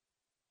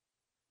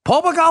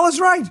 Paul Begala's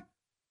right.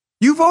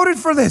 You voted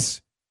for this.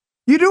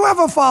 You do have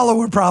a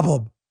follower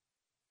problem.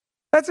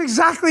 That's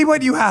exactly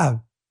what you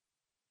have.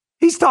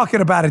 He's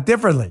talking about it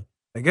differently.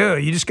 Like, oh,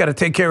 you just got to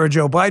take care of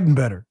Joe Biden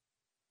better.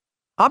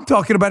 I'm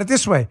talking about it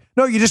this way.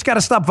 No, you just got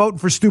to stop voting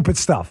for stupid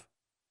stuff.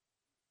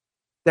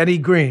 Denny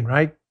Green,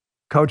 right?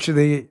 Coach of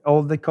the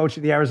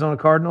Arizona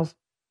Cardinals.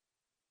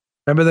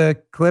 Remember the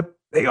clip?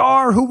 They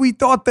are who we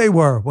thought they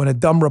were when a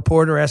dumb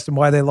reporter asked him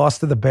why they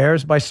lost to the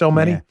Bears by so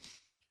many. Yeah.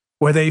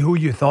 Were they who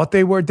you thought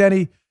they were,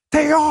 Denny?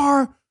 They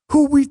are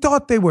who we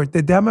thought they were.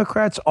 The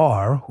Democrats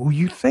are who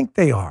you think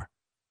they are.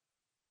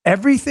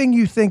 Everything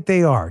you think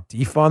they are.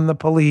 Defund the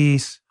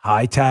police,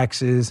 high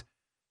taxes,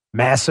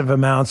 massive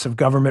amounts of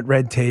government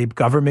red tape,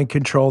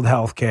 government-controlled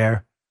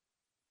healthcare,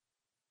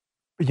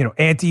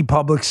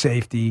 anti-public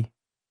safety,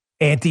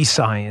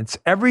 anti-science.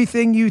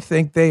 Everything you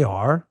think they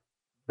are,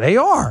 they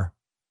are.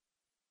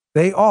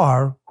 They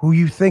are who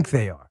you think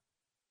they are.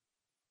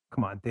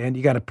 Come on, Dan,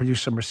 you got to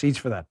produce some receipts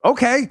for that.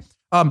 Okay.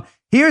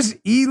 Here's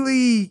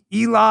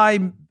Eli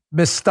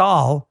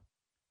Mistal.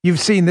 You've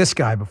seen this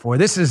guy before.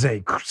 This is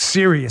a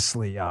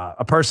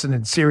person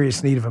in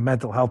serious need of a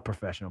mental health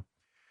professional.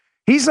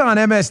 He's on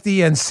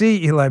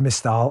MSDNC, Eli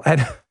Mistal.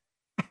 And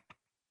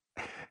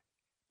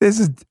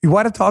you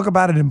want to talk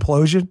about an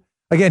implosion?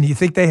 Again, you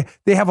think they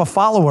have a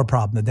follower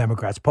problem, the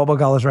Democrats. Paul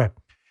Begala is right.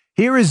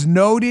 Here is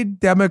noted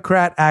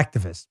Democrat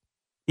activist,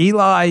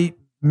 Eli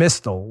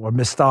Mistal,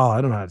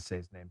 I don't know how to say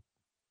his name,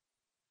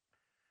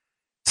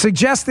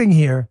 suggesting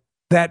here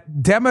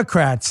that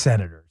Democrat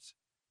senators,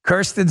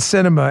 Kyrsten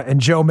Sinema and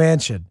Joe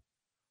Manchin,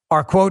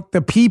 are, quote,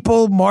 the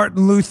people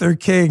Martin Luther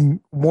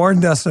King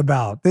warned us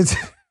about.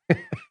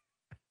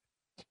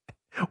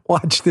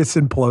 Watch this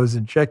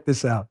implosion. Check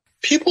this out.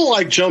 People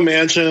like Joe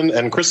Manchin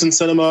and Kyrsten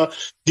Sinema,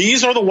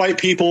 these are the white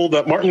people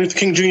that Martin Luther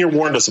King Jr.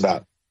 warned us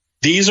about.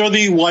 These are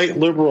the white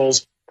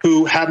liberals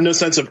who have no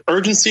sense of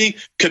urgency,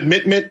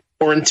 commitment,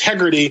 or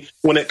integrity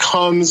when it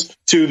comes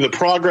to the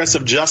progress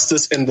of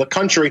justice in the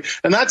country.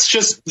 And that's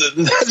just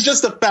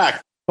a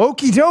fact.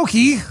 Okie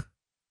dokie.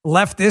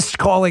 Leftist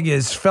calling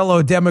his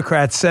fellow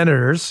Democrat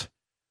senators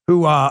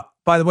who,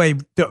 by the way,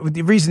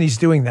 the reason he's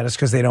doing that is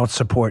because they don't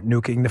support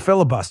nuking the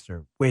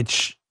filibuster,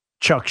 which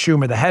Chuck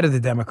Schumer, the head of the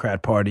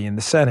Democrat Party in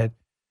the Senate,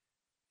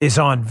 is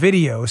on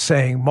video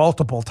saying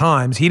multiple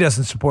times he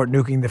doesn't support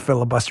nuking the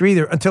filibuster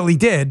either, until he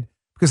did,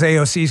 because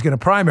AOC is going to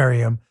primary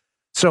him.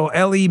 So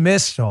L.E.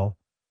 Mistal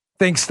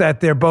thinks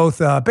that they're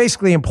both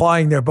basically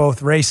implying they're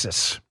both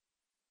racists.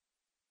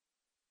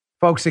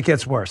 Folks, it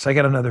gets worse. I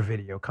got another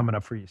video coming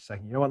up for you in a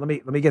second. You know what?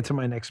 Let me get to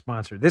my next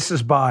sponsor. This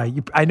is by,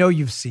 I know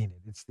you've seen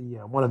it. It's the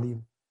one of the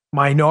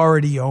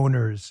minority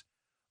owners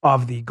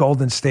of the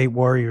Golden State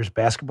Warriors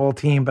basketball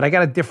team, but I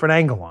got a different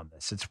angle on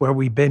this. It's where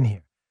we've been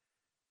here.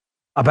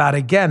 About,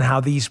 again, how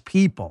these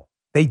people,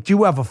 they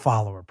do have a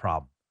follower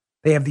problem.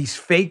 They have these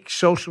fake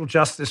social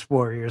justice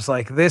warriors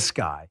like this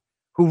guy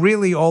who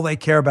really all they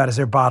care about is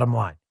their bottom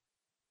line.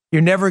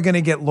 You're never going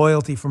to get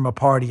loyalty from a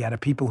party out of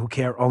people who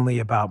care only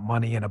about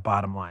money and a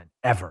bottom line,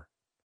 ever.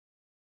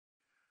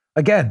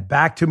 Again,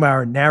 back to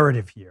our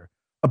narrative here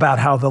about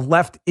how the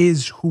left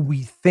is who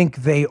we think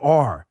they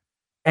are.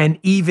 And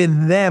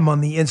even them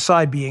on the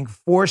inside being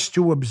forced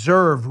to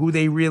observe who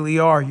they really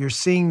are. You're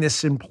seeing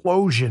this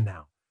implosion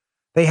now.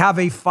 They have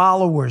a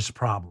followers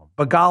problem.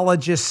 Begala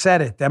just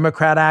said it,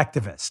 Democrat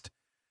activist.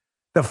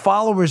 The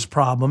followers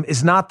problem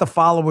is not the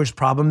followers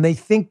problem they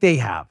think they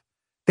have.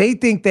 They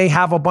think they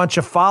have a bunch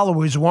of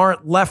followers who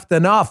aren't left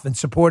enough in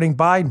supporting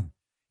Biden.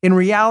 In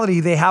reality,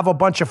 they have a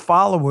bunch of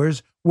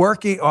followers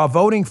working or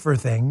voting for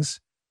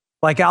things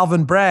like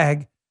Alvin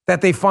Bragg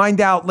that they find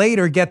out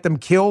later get them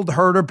killed,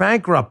 hurt, or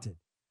bankrupted.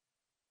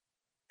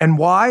 And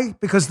why?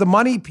 Because the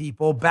money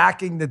people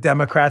backing the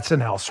Democrats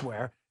and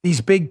elsewhere, these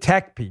big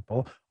tech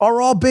people,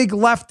 are all big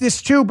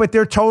leftists too, but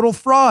they're total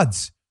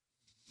frauds.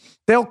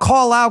 They'll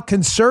call out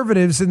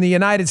conservatives in the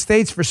United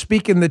States for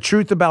speaking the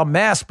truth about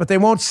masks, but they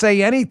won't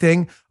say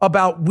anything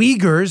about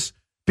Uyghurs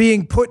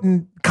being put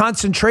in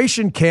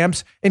concentration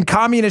camps in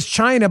communist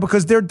China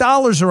because their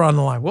dollars are on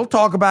the line. We'll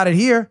talk about it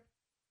here.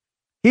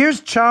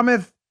 Here's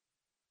Chamath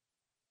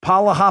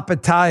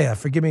Palihapitiya.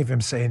 Forgive me if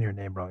I'm saying your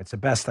name wrong. It's the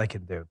best I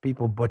can do.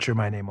 People butcher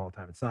my name all the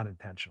time. It's not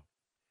intentional.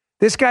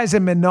 This guy's a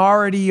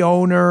minority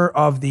owner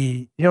of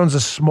he owns a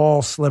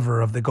small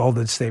sliver of the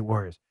Golden State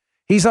Warriors.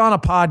 He's on a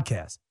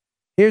podcast.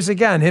 Here's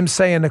again him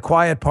saying the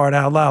quiet part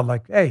out loud,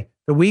 like, hey,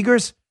 the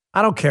Uyghurs,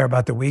 I don't care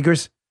about the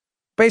Uyghurs.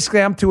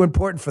 Basically, I'm too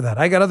important for that.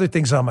 I got other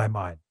things on my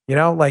mind,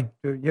 like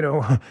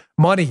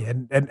money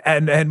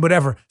and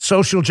whatever,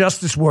 social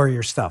justice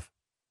warrior stuff.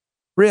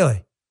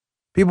 Really?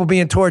 People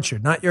being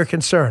tortured, not your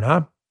concern,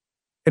 huh?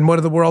 In one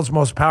of the world's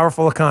most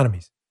powerful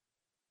economies.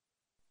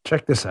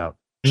 Check this out.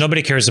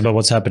 Nobody cares about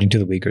what's happening to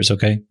the Uyghurs,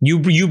 okay?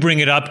 You bring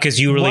it up because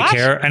you really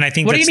care, and I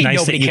think that's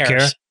nice that you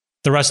care.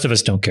 The rest of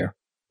us don't care.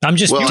 I'm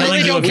just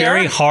telling you a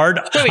very hard...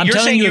 Wait, you're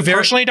saying you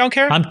personally don't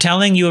care? I'm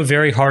telling you a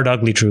very hard,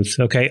 ugly truth,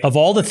 okay? Of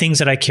all the things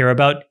that I care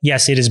about,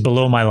 yes, it is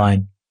below my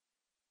line.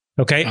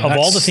 Okay? Of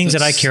all the things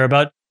that I care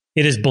about,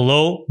 it is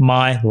below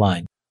my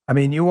line. I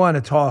mean, you want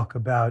to talk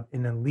about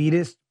an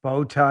elitist,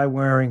 bow tie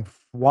wearing,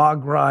 foie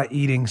gras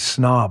eating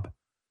snob.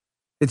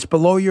 It's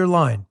below your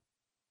line.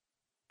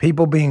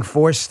 People being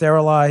forced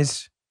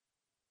sterilized,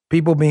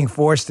 people being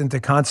forced into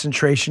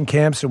concentration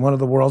camps in one of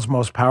the world's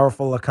most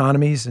powerful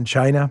economies in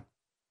China.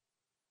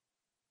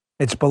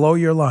 It's below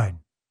your line.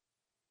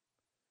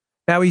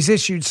 Now, he's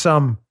issued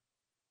some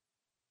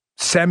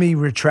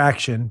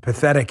semi-retraction,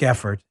 pathetic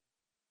effort,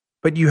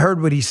 but you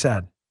heard what he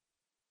said.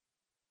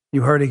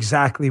 You heard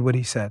exactly what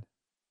he said.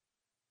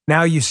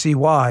 Now you see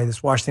why,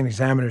 this Washington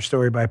Examiner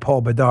story by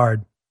Paul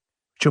Bedard,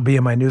 which will be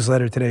in my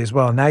newsletter today as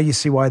well. Now you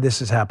see why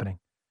this is happening.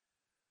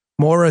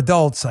 More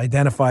adults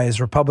identify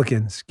as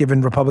Republicans,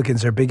 giving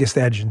Republicans their biggest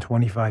edge in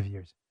 25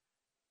 years.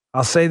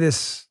 I'll say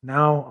this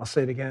now, I'll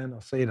say it again,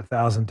 I'll say it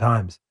 1,000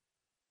 times.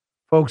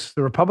 Folks,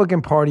 the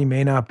Republican Party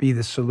may not be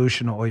the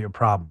solution to all your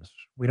problems.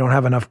 We don't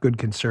have enough good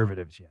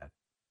conservatives yet.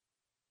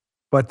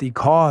 But the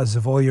cause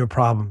of all your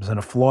problems in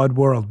a flawed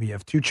world, we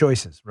have two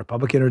choices,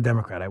 Republican or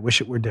Democrat. I wish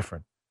it were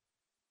different.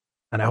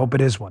 And I hope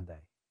it is one day.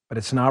 But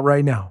it's not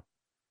right now.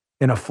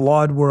 In a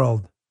flawed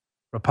world,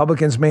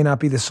 Republicans may not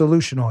be the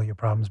solution to all your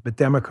problems, but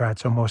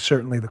Democrats are most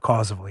certainly the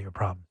cause of all your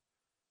problems.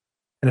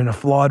 And in a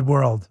flawed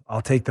world,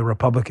 I'll take the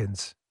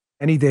Republicans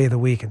any day of the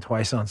week and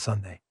twice on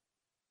Sunday.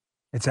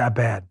 It's that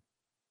bad.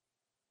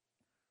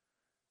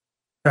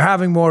 They're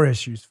having more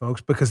issues, folks,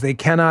 because they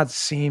cannot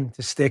seem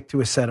to stick to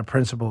a set of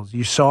principles.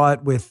 You saw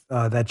it with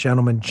that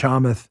gentleman,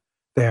 Chamath,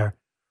 there,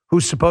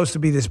 who's supposed to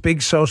be this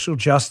big social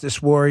justice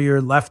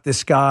warrior,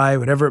 leftist guy,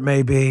 whatever it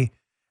may be.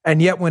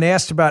 And yet when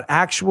asked about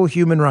actual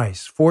human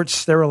rights, forced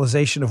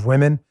sterilization of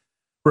women,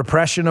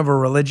 repression of a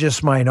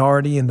religious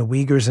minority in the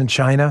Uyghurs in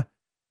China,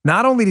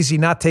 not only does he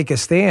not take a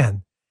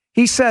stand,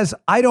 he says,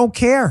 I don't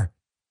care.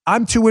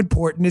 I'm too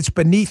important. It's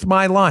beneath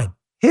my line.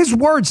 His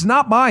words,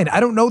 not mine. I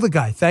don't know the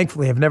guy.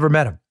 Thankfully, I've never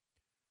met him.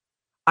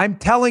 I'm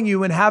telling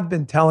you and have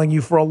been telling you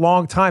for a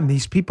long time,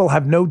 these people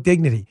have no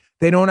dignity.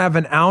 They don't have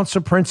an ounce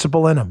of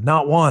principle in them,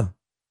 not one.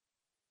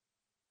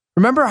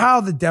 Remember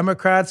how the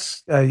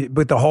Democrats,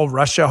 with the whole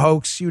Russia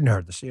hoax, you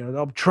heard this,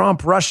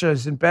 Trump, Russia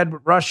is in bed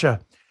with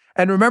Russia.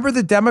 And remember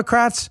the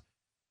Democrats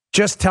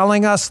just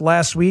telling us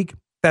last week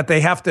that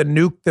they have to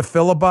nuke the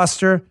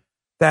filibuster,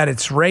 that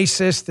it's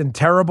racist and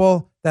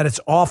terrible, that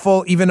it's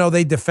awful, even though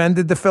they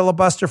defended the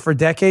filibuster for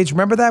decades.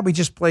 Remember that? We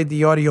just played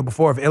the audio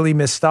before of Elie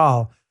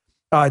Mystal,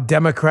 a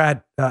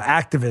Democrat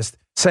activist,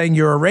 saying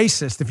you're a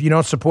racist if you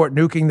don't support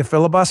nuking the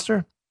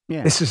filibuster.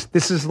 Yeah. This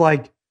is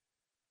like,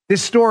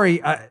 this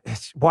story,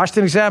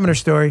 Washington Examiner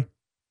story,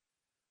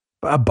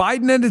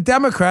 Biden and the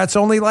Democrats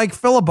only like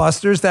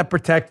filibusters that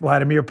protect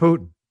Vladimir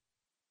Putin.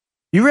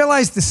 You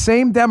realize the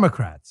same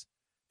Democrats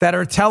that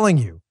are telling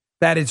you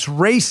that it's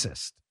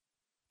racist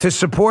to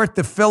support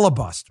the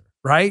filibuster,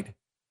 right,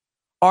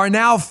 are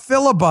now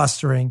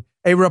filibustering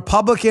a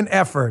Republican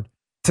effort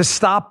to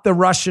stop the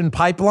Russian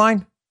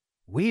pipeline?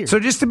 Weird. So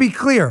just to be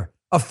clear,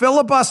 a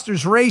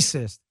filibuster's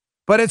racist,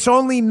 but it's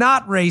only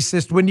not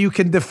racist when you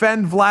can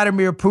defend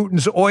Vladimir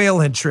Putin's oil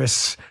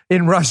interests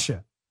in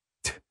Russia.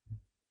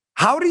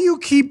 How do you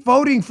keep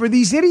voting for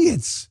these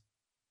idiots?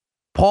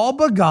 Paul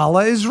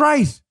Begala is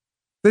right.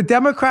 The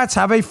Democrats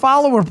have a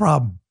follower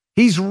problem.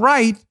 He's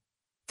right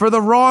for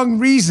the wrong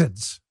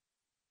reasons.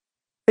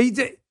 He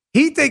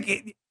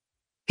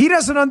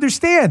doesn't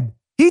understand.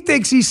 He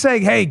thinks he's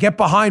saying, hey, get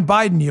behind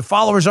Biden. Your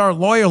followers aren't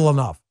loyal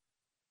enough.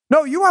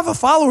 No, you have a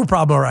follower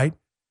problem, all right?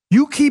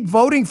 You keep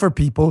voting for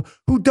people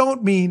who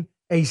don't mean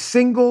a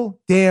single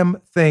damn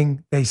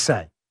thing they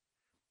say.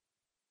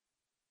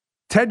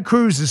 Ted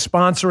Cruz is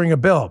sponsoring a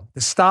bill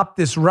to stop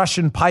this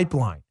Russian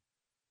pipeline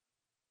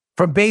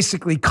from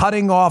basically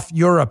cutting off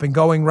Europe and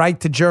going right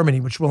to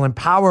Germany, which will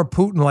empower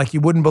Putin like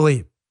you wouldn't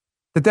believe.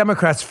 the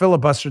Democrats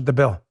filibustered the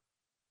bill.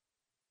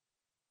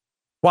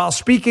 While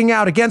speaking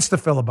out against the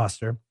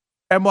filibuster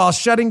and while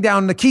shutting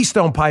down the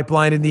Keystone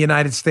Pipeline in the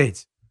United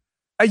States.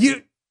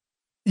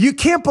 You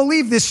can't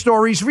believe this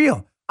story's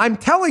real. I'm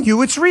telling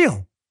you, it's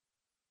real.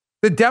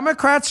 The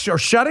Democrats are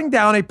shutting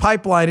down a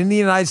pipeline in the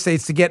United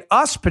States to get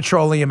us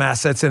petroleum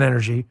assets and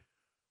energy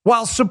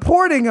while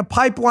supporting a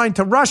pipeline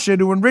to Russia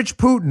to enrich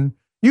Putin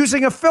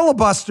using a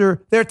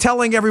filibuster they're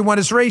telling everyone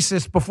is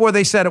racist before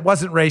they said it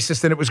wasn't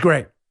racist and it was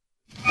great.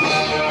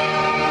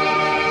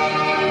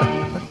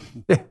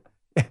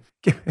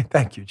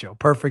 Thank you, Joe.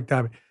 Perfect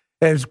timing.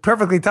 It was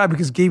perfectly timed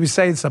because Guy was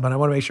saying something. I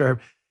want to make sure.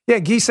 Yeah,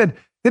 Guy said,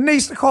 didn't they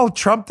used to call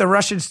Trump the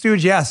Russian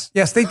stooge? Yes,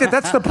 they did.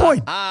 That's the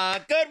point.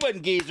 Good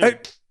one, Geezer.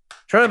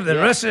 Trump,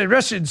 the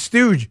Russian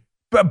stooge.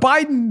 But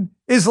Biden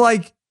is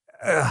like,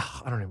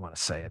 I don't even want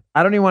to say it.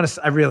 I don't even want to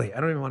say it.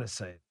 I don't want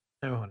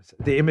to say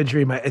it. The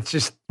imagery, it's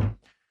just.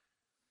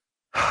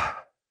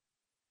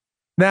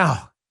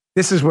 Now,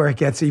 this is where it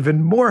gets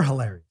even more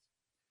hilarious.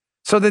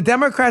 So the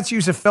Democrats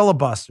use a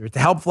filibuster to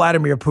help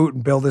Vladimir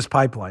Putin build this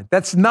pipeline.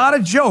 That's not a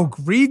joke.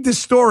 Read the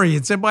story.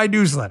 It's in my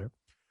newsletter.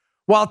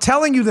 While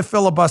telling you the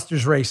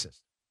filibuster's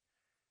racist.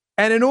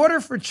 And in order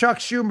for Chuck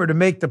Schumer to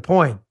make the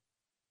point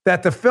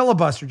that the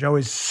filibuster, Joe,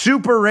 is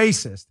super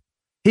racist,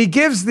 he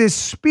gives this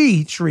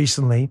speech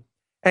recently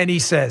and he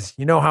says,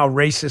 you know how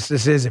racist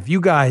this is? If you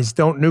guys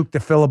don't nuke the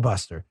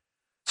filibuster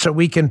so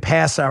we can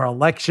pass our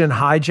election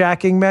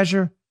hijacking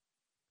measure,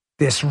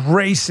 this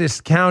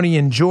racist county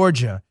in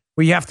Georgia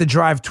where you have to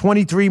drive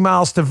 23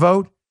 miles to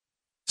vote,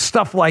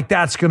 stuff like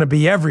that's going to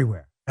be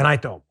everywhere. And I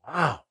thought,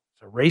 wow,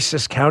 it's a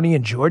racist county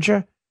in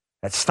Georgia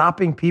that's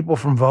stopping people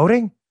from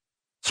voting?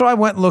 So I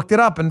went and looked it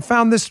up and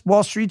found this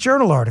Wall Street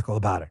Journal article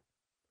about it.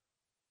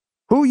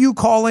 Who you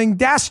calling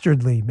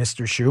dastardly,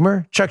 Mr.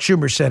 Schumer? Chuck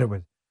Schumer said it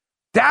was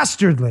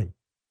dastardly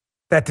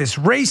that this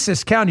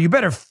racist county, you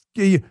better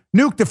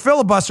nuke the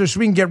filibuster so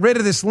we can get rid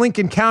of this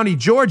Lincoln County,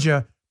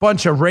 Georgia,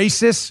 bunch of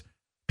racists.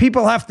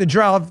 People have to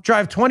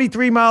drive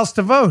 23 miles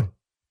to vote.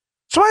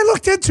 So I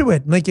looked into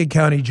it, Lincoln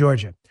County,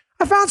 Georgia.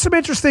 I found some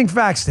interesting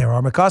facts there,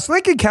 Armacost.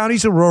 Lincoln County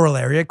is a rural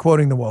area,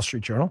 quoting the Wall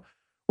Street Journal,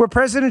 where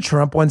President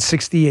Trump won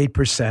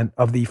 68%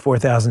 of the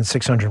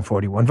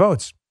 4,641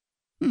 votes.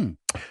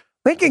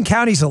 Lincoln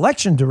County's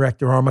election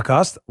director,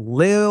 Armacost,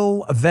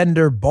 Lil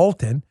Vender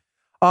Bolton,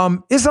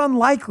 is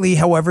unlikely,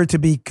 however, to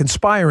be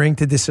conspiring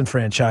to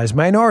disenfranchise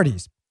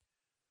minorities.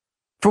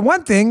 For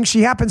one thing,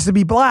 she happens to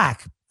be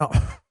black.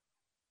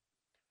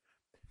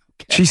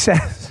 She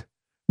says,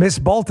 Miss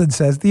Bolton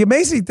says, the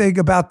amazing thing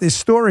about this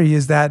story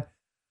is that,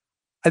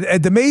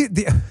 let me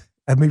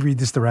read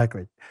this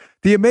directly.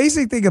 The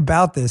amazing thing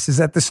about this is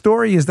that the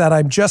story is that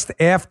I'm just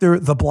after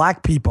the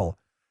black people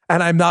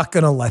and I'm not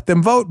going to let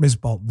them vote, Ms.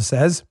 Bolton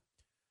says.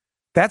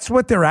 That's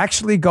what they're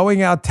actually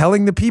going out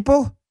telling the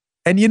people.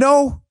 And you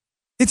know,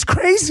 it's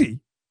crazy.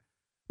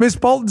 Ms.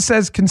 Bolton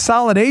says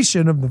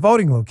consolidation of the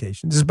voting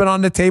locations has been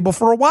on the table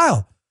for a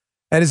while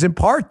and is in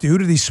part due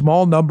to the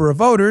small number of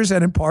voters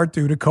and in part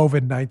due to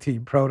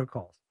COVID-19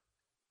 protocols.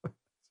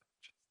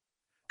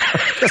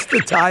 Just the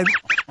time.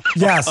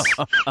 Yes,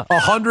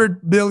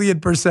 100 million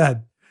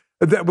 %.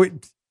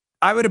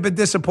 I would have been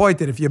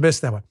disappointed if you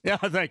missed that one. Yeah,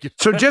 thank you.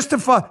 So just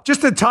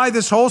to tie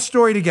this whole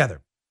story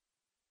together,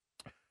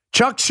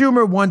 Chuck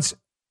Schumer once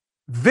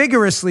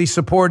vigorously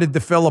supported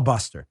the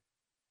filibuster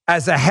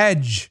as a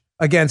hedge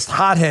against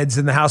hotheads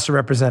in the House of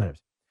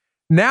Representatives.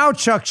 Now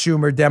Chuck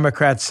Schumer,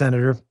 Democrat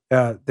senator,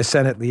 the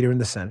Senate leader in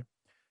the Senate,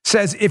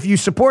 says if you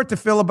support the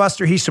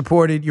filibuster he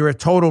supported, you're a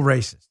total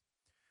racist.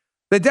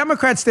 The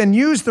Democrats then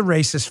use the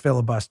racist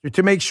filibuster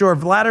to make sure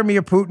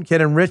Vladimir Putin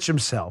can enrich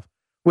himself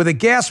with a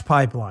gas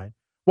pipeline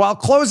while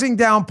closing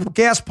down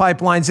gas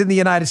pipelines in the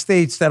United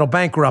States that'll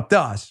bankrupt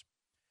us.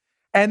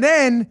 And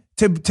then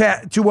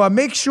to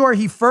make sure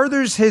he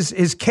furthers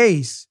his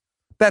case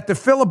that the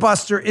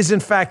filibuster is in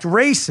fact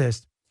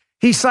racist,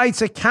 he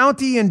cites a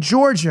county in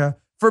Georgia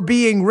for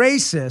being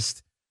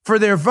racist for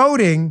their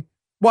voting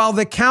while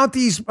the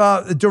county's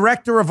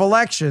director of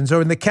elections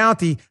or in the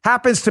county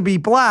happens to be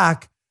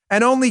black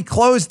and only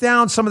closed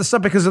down some of the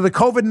stuff because of the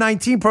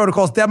COVID-19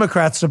 protocols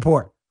Democrats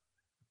support.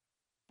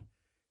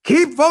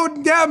 Keep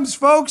voting Dems,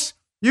 folks.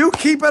 You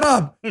keep it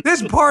up.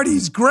 This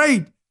party's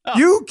great.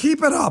 You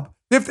keep it up.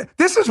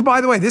 This is,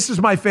 by the way, this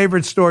is my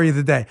favorite story of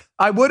the day.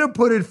 I would have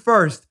put it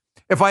first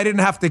if I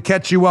didn't have to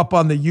catch you up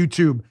on the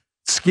YouTube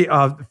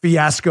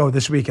fiasco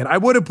this weekend. I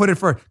would have put it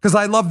first because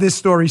I love this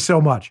story so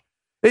much.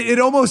 It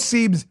almost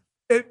seems,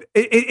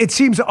 it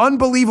seems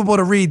unbelievable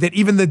to read that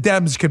even the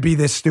Dems could be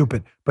this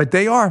stupid, but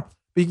they are.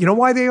 You know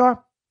why they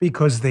are?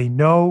 Because they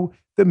know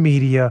the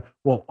media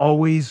will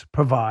always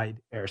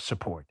provide their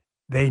support.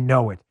 They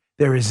know it.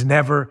 There is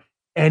never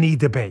any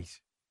debate.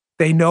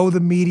 They know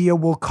the media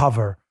will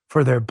cover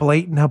for their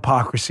blatant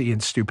hypocrisy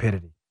and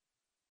stupidity.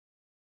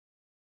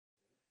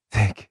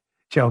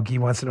 Joe Gee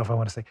wants to know if I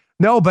want to sing.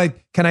 No, but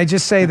can I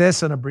just say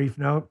this on a brief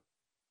note?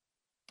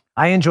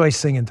 I enjoy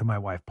singing to my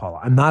wife, Paula.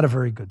 I'm not a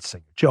very good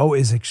singer. Joe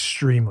is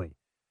extremely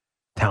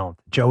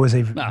talented. Joe is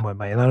not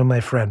my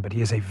friend, but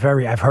he is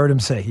I've heard him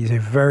say, he's a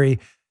very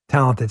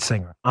talented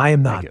singer. I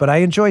am not, but I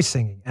enjoy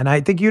singing. And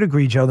I think you'd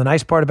agree, Joe, the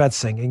nice part about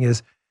singing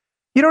is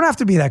you don't have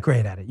to be that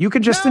great at it. You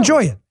can just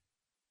enjoy it.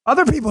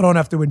 Other people don't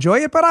have to enjoy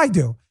it, but I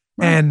do.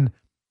 Right. And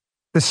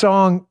the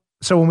song,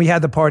 so when we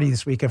had the party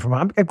this weekend,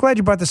 I'm glad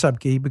you brought this up,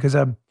 Guy, because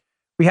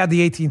we had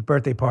the 18th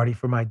birthday party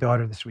for my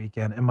daughter this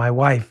weekend, and my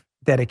wife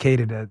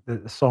dedicated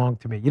the song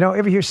to me. You know,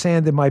 ever hear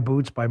Sand in My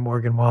Boots by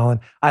Morgan Wallen?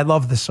 I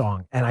love the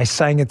song, and I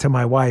sang it to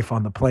my wife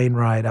on the plane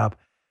ride up,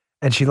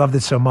 and she loved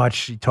it so much,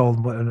 she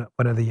told one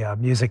of the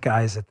music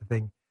guys at the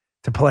thing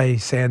to play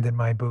Sand in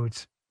My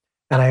Boots,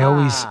 and I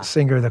always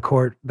sing her the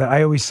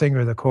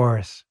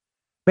chorus.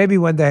 Maybe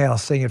one day I'll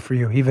sing it for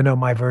you, even though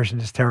my version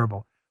is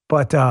terrible,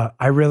 but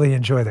I really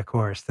enjoy the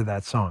chorus to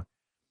that song.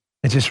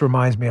 It just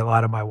reminds me a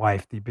lot of my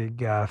wife, the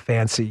big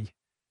fancy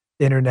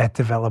internet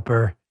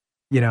developer,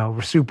 you know,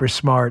 super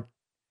smart,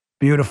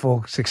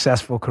 beautiful,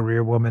 successful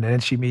career woman. And then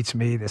she meets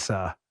me, this,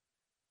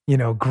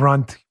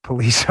 grunt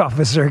police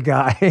officer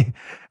guy,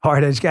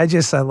 hard edge guy.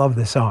 I love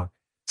the song.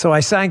 So I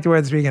sang to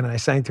her this weekend, and I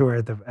sang to her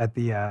at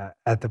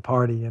the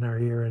party in her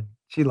ear, and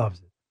she loves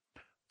it.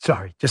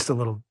 Sorry, just a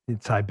little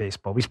inside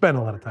baseball. We spend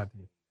a lot of time.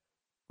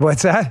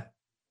 What's that?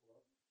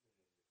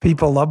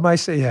 People love my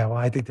singing. Yeah, well,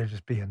 I think they're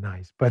just being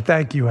nice. But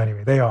thank you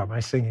anyway. They are. My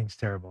singing's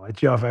terrible.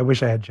 Joe, I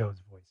wish I had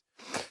Joe's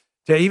voice.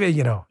 Joe, even,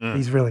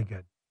 he's really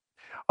good.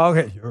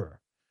 Okay,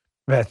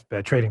 that's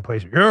bad trading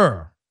places.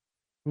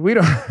 We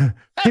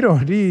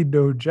don't need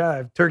no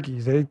jive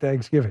turkeys at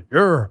Thanksgiving.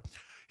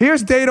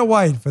 Here's Dana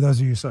White, for those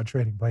of you who saw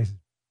Trading Places.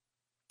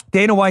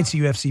 Dana White's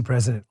UFC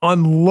president,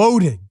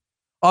 unloading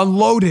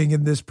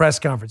in this press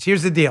conference.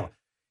 Here's the deal.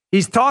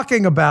 He's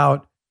talking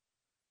about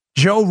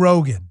Joe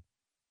Rogan,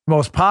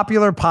 most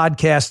popular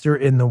podcaster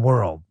in the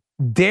world,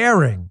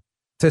 daring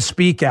to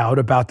speak out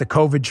about the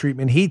COVID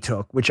treatment he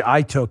took, which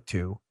I took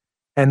too,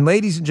 and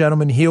ladies and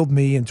gentlemen, healed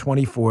me in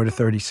 24 to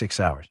 36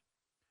 hours.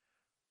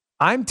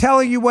 I'm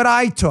telling you what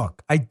I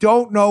took. I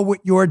don't know what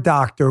your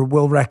doctor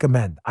will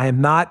recommend. I am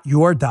not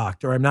your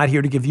doctor. I'm not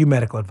here to give you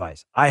medical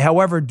advice. I,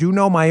 however, do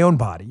know my own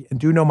body and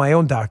do know my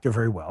own doctor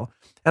very well,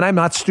 and I'm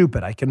not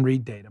stupid. I can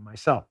read data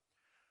myself.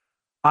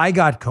 I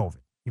got COVID.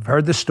 You've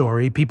heard the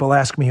story. People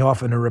ask me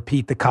often to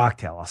repeat the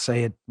cocktail. I'll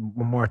say it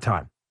one more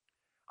time.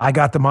 I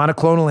got the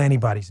monoclonal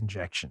antibodies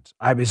injections.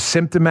 I was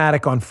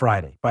symptomatic on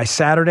Friday. By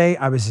Saturday,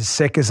 I was as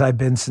sick as I've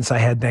been since I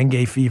had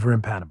dengue fever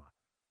in Panama.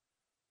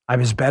 I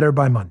was better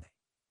by Monday.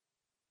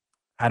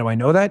 How do I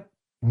know that?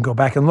 You can go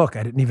back and look.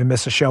 I didn't even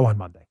miss a show on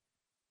Monday.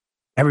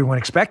 Everyone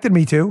expected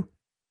me to,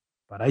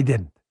 but I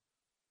didn't.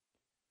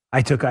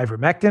 I took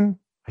ivermectin,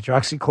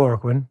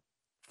 hydroxychloroquine,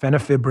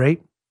 fenofibrate,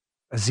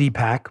 a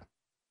Z-Pack,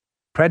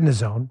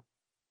 prednisone,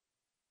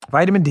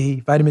 vitamin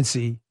D, vitamin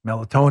C,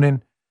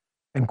 melatonin,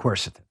 and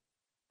quercetin.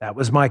 That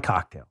was my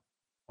cocktail.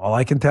 All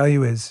I can tell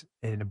you is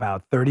in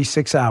about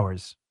 36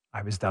 hours,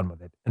 I was done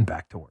with it and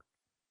back to work.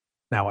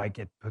 Now I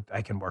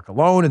can work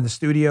alone in the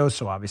studio,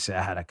 so obviously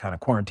I had to kind of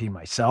quarantine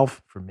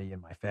myself for me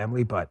and my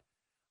family, but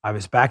I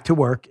was back to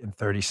work in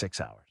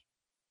 36 hours.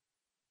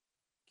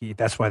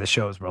 That's why the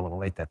shows were a little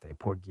late that day.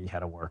 Poor Guy had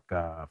to work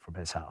from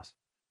his house.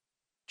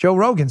 Joe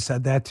Rogan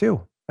said that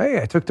too.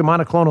 Hey, I took the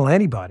monoclonal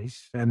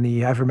antibodies and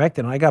the ivermectin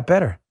and I got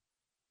better.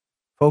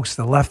 Folks,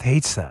 the left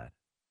hates that.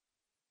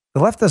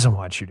 The left doesn't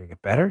want you to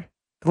get better.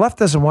 The left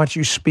doesn't want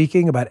you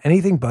speaking about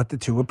anything but the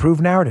two approved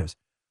narratives.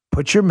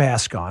 Put your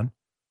mask on.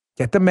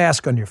 Get the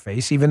mask on your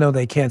face, even though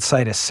they can't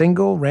cite a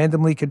single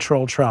randomly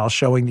controlled trial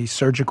showing these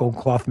surgical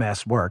cloth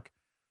masks work.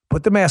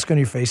 Put the mask on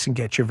your face and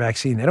get your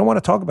vaccine. They don't want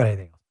to talk about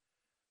anything else.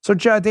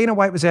 So Dana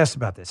White was asked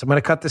about this. I'm going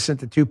to cut this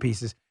into two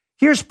pieces.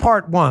 Here's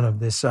part one of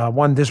this.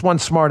 There's one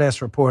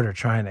smart-ass reporter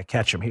trying to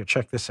catch him. Here,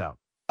 check this out.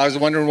 I was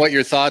wondering what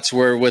your thoughts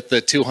were with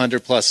the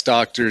 200-plus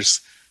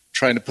doctors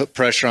trying to put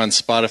pressure on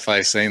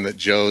Spotify, saying that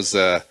Joe's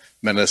a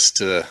menace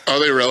to... Are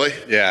they really?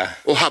 Yeah.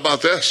 Well, how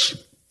about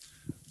this?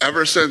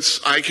 Ever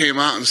since I came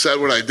out and said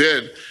what I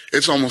did,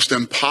 it's almost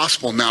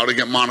impossible now to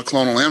get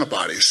monoclonal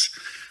antibodies.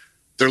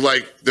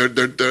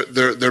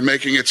 They're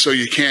making it so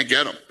you can't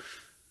get them.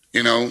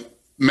 You know,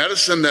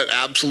 medicine that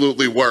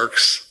absolutely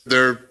works,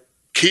 they're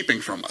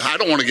keeping from us. I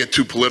don't want to get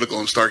too political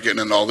and start getting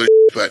into all this,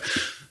 but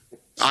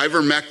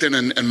ivermectin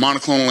and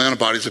monoclonal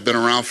antibodies have been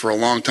around for a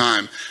long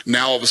time.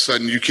 Now all of a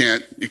sudden you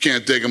can't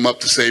dig them up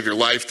to save your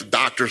life. The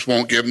doctors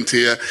won't give them to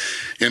you,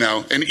 you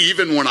know. And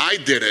even when I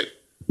did it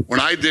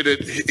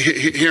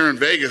here in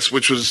Vegas,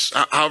 which was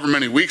however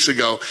many weeks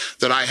ago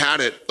that I had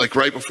it, like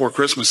right before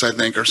Christmas, I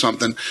think, or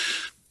something.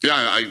 Yeah,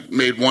 I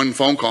made one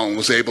phone call and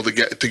was able to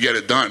get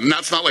it done. And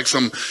that's not like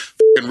some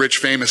rich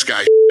famous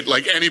guy.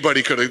 Like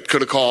anybody could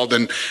have called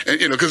and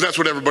you know, because that's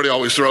what everybody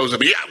always throws at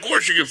me. Yeah, of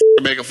course you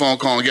can make a phone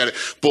call and get it.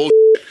 Bullshit.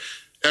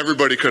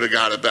 Everybody could have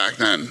got it back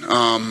then.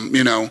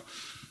 You know,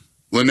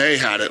 Lene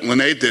had it.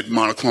 Lene did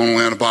monoclonal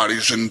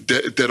antibodies and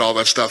did all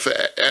that stuff.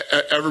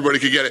 Everybody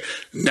could get it.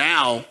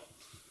 Now,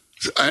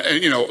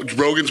 you know,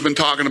 Rogan's been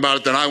talking about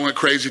it. Then I went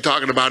crazy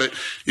talking about it.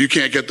 You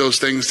can't get those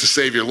things to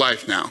save your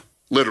life now,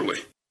 literally.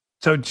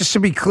 So just to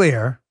be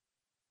clear,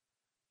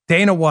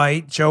 Dana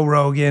White, Joe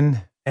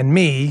Rogan, and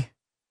me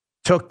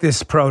took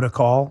this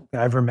protocol,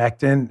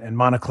 ivermectin and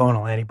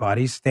monoclonal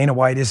antibodies. Dana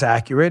White is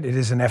accurate. It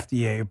is an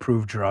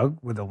FDA-approved drug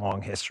with a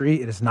long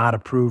history. It is not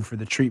approved for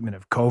the treatment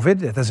of COVID.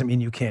 That doesn't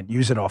mean you can't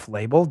use it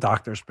off-label.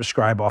 Doctors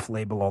prescribe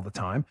off-label all the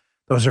time.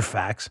 Those are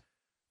facts.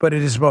 But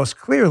it is most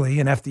clearly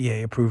an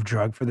FDA-approved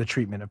drug for the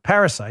treatment of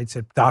parasites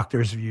that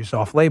doctors have used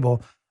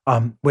off-label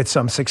with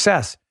some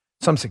success.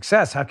 Some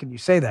success? How can you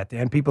say that,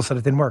 Dan? People said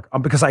it didn't work.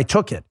 Because I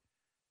took it.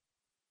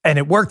 And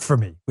it worked for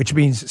me, which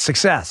means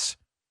success.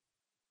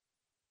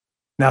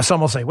 Now,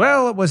 some will say,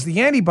 well, it was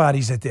the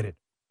antibodies that did it.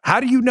 How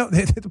do you know?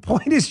 The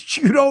point is,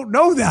 you don't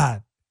know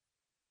that.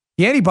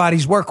 The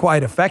antibodies were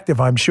quite effective,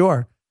 I'm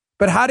sure.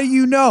 But how do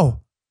you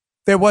know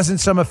there wasn't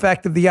some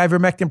effect of the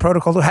ivermectin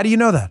protocol? How do you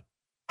know that?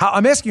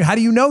 I'm asking you, how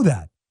do you know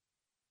that?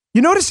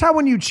 You notice how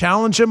when you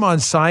challenge them on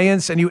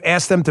science and you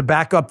ask them to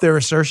back up their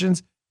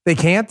assertions, they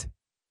can't?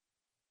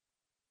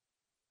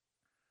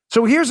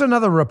 So here's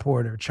another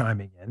reporter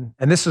chiming in,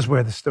 and this is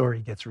where the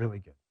story gets really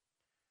good.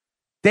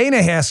 Dana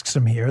asks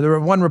him here. There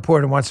one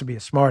reporter wants to be a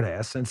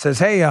smartass and says,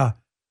 hey, how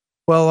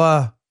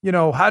do you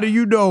know, what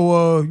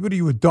are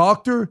you, a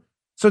doctor?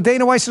 So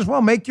Dana White says,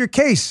 well, make your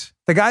case.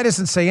 The guy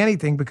doesn't say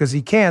anything because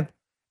he can't.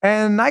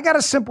 And I got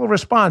a simple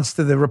response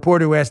to the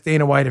reporter who asked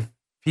Dana White if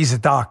he's a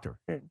doctor.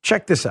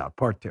 Check this out,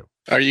 part 2.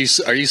 Are you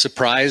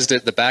surprised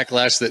at the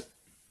backlash that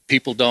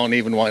people don't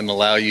even want to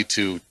allow you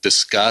to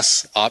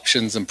discuss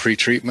options and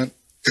pretreatment?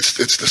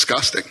 It's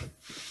disgusting.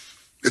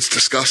 It's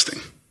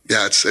disgusting.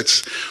 Yeah,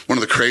 it's one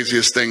of the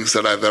craziest things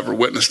that I've ever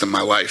witnessed in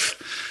my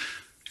life.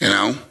 You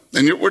know,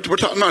 and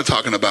I'm not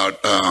talking about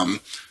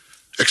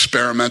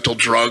experimental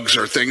drugs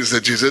or things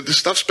that this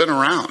stuff's been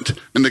around.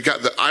 And the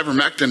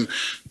ivermectin,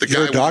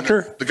 You're a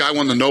doctor? The guy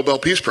won the Nobel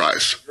Peace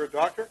Prize. You're a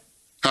doctor?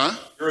 Huh?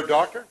 You're a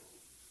doctor?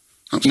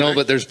 No,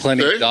 but there's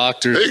plenty of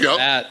doctors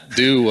that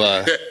do.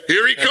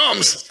 Here he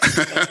comes.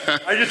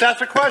 I just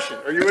asked a question.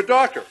 Are you a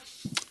doctor?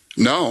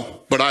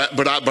 No, but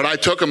I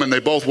took them and they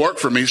both work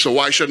for me. So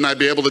why shouldn't I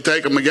be able to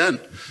take them again?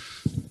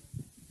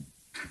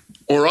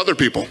 Or other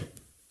people?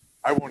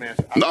 I won't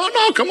answer. No,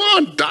 come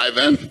on, dive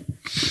in.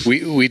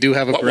 We do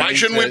have a brain. Why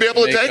shouldn't we be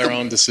able to take our them?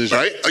 own decision?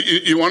 Right?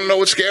 You want to know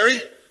what's scary?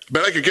 I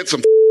bet I could get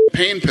some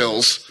pain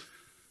pills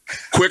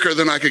quicker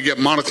than I could get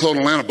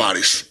monoclonal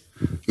antibodies.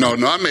 No,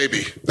 not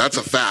maybe. That's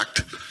a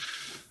fact.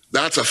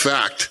 That's a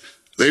fact.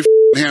 They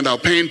hand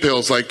out pain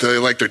pills like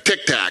they're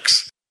Tic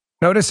Tacs.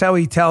 Notice how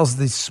he tells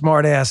the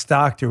smart-ass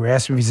doctor who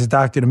asked him if he's a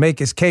doctor to make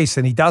his case,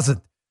 and he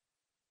doesn't.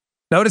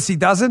 Notice he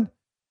doesn't?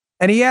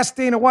 And he asked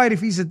Dana White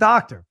if he's a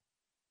doctor.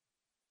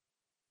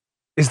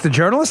 Is the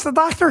journalist a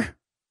doctor?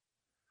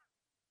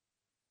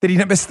 Did he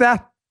not miss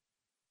that?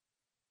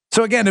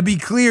 So again, to be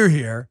clear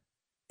here,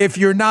 if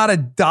you're not a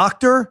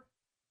doctor,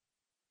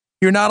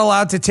 you're not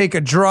allowed to take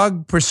a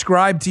drug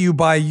prescribed to you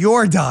by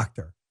your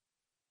doctor.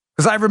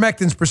 Because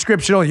ivermectin's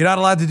prescriptional. You're not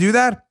allowed to do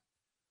that?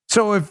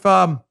 So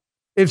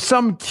if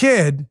some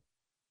kid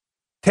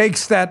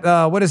takes that,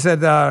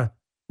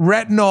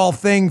 retinol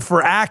thing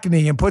for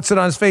acne and puts it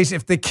on his face,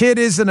 if the kid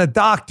isn't a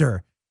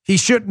doctor, he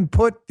shouldn't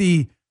put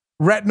the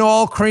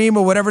retinol cream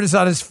or whatever it is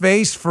on his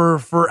face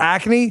for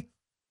acne.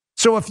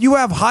 So if you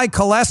have high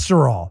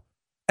cholesterol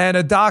and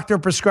a doctor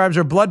prescribes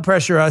your blood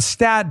pressure a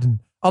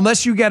statin,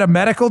 unless you get a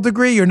medical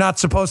degree, you're not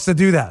supposed to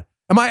do that.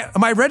 Am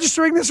I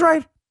registering this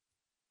right?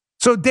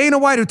 So Dana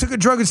White, who took a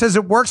drug and says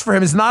it works for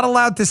him, is not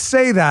allowed to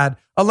say that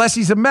unless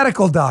he's a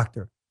medical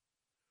doctor.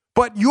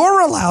 But you're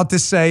allowed to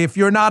say, if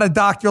you're not a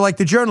doctor like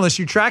the journalist,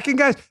 you tracking,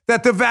 guys,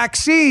 that the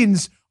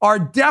vaccines are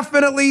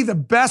definitely the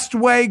best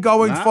way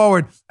going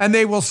forward, and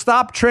they will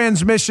stop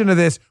transmission of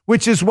this,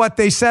 which is what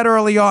they said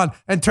early on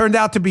and turned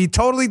out to be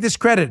totally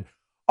discredited.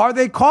 Are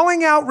they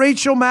calling out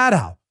Rachel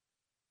Maddow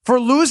for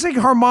losing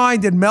her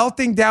mind and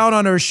melting down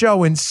on her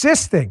show,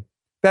 insisting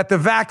that the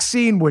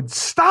vaccine would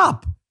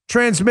stop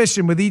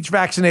transmission with each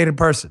vaccinated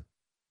person?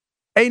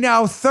 A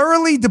now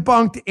thoroughly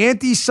debunked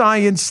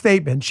anti-science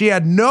statement. She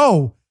had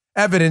no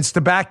evidence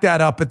to back that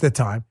up at the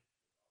time.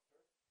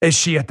 Is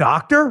she a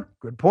doctor?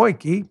 Good point,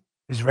 Guy.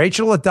 Is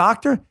Rachel a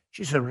doctor?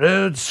 She's a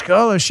Rhodes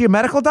Scholar. Is she a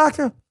medical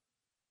doctor?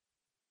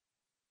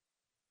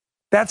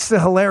 That's the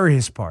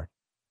hilarious part.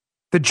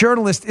 The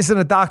journalist isn't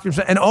a doctor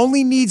and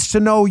only needs to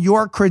know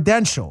your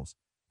credentials.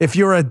 If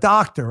you're a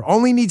doctor,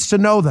 only needs to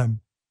know them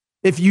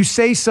if you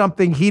say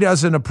something he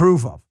doesn't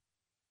approve of.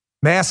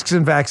 Masks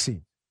and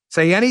vaccines.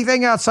 Say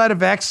anything outside of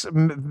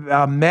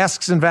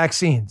masks and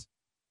vaccines.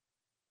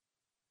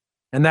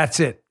 And that's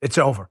it. It's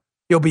over.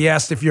 You'll be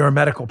asked if you're a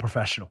medical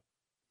professional.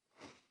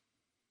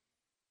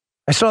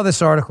 I saw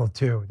this article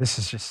too. This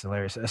is just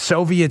hilarious. A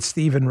Soviet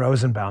Steven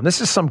Rosenbaum.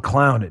 This is some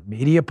clown at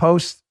Media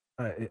Post.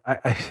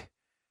 It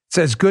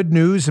says good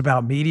news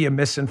about media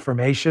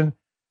misinformation.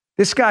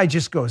 This guy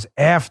just goes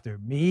after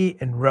me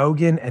and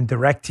Rogan and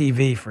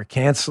DirecTV for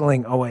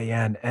canceling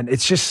OAN. And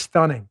it's just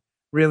stunning,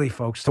 really,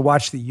 folks, to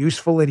watch the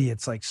useful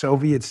idiots like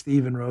Soviet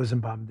Steven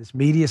Rosenbaum, this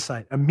media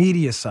site,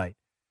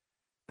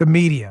 the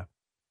media,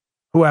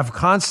 who have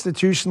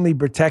constitutionally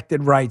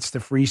protected rights to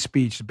free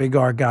speech, the big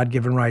R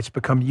God-given rights,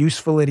 become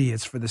useful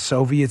idiots for the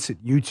Soviets at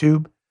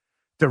YouTube,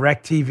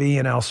 DirecTV,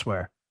 and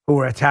elsewhere. who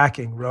are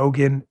attacking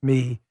Rogan,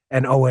 me,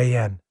 and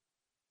OAN.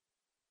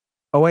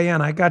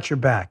 OAN, I got your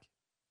back.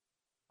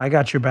 I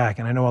got your back,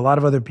 and I know a lot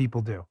of other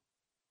people do.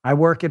 I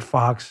work at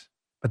Fox,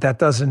 but that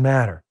doesn't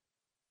matter.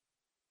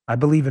 I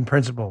believe in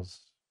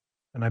principles,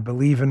 and I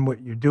believe in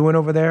what you're doing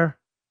over there.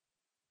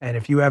 And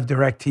if you have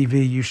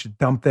DirecTV, you should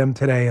dump them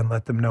today and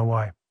let them know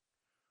why.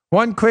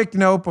 One quick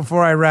note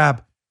before I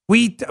wrap.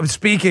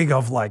 Speaking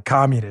of like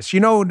communists, you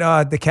know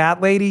the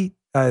cat lady,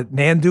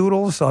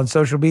 Nandoodles on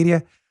social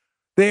media?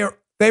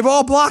 They've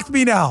all blocked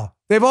me now.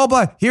 They've all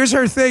blocked. Here's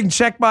her thing.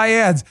 Check my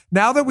ads.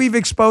 Now that we've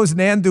exposed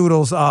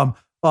Nandoodles'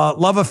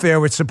 love affair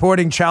with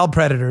supporting child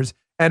predators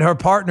and her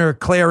partner,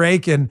 Claire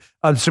Aiken,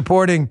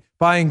 supporting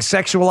buying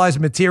sexualized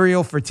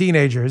material for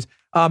teenagers,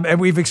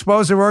 and we've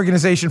exposed her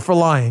organization for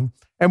lying,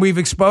 and we've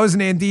exposed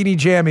Nandini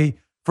Jammy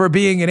for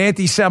being an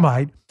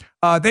anti-Semite,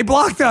 they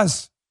blocked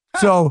us.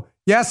 So,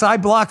 yes, I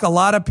block a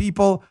lot of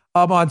people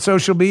on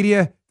social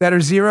media that are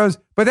zeros,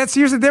 but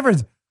here's the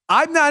difference.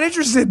 I'm not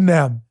interested in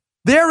them.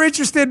 They're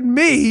interested in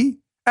me,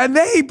 and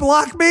they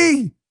block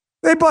me.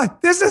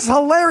 This is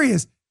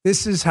hilarious.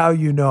 This is how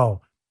you know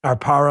our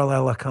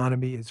parallel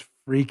economy is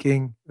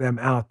freaking them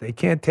out. They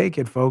can't take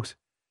it, folks.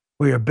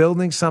 We are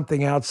building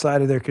something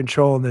outside of their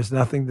control, and there's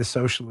nothing the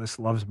socialist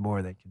loves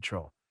more than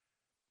control.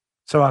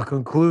 So I'll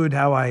conclude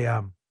how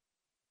I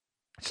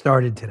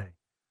started today.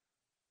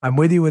 I'm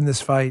with you in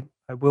this fight.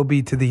 I will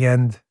be to the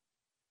end.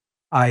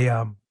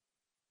 I'm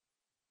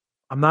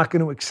not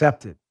going to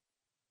accept it.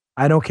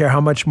 I don't care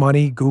how much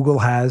money Google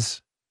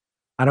has.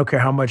 I don't care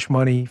how much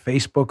money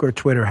Facebook or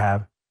Twitter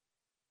have.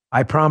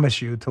 I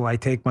promise you, till I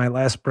take my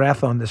last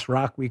breath on this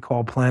rock we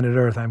call planet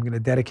Earth, I'm going to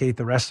dedicate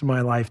the rest of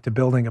my life to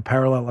building a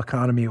parallel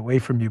economy away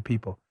from you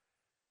people.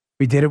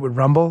 We did it with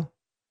Rumble.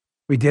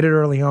 We did it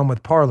early on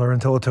with Parler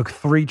until it took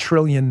 $3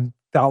 trillion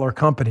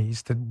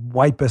companies to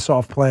wipe us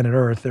off planet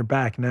Earth. They're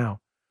back now.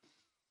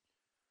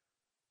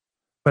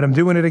 But I'm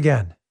doing it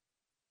again.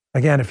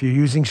 Again, if you're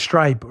using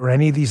Stripe or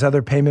any of these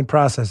other payment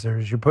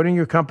processors, you're putting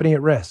your company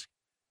at risk.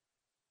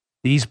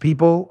 These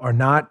people are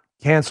not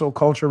cancel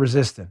culture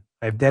resistant.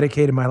 I've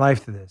dedicated my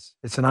life to this.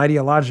 It's an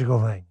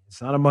ideological thing.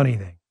 It's not a money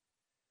thing.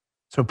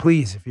 So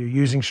please, if you're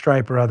using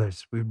Stripe or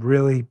others, we'd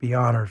really be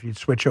honored if you'd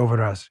switch over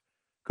to us.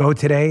 Go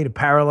today to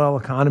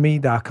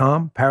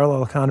paralleleconomy.com,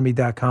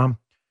 paralleleconomy.com.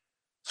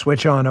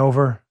 Switch on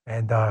over,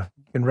 and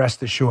you can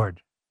rest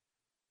assured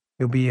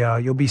you'll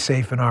be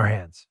safe in our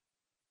hands.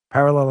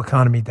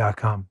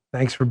 Paralleleconomy.com.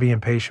 Thanks for being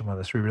patient with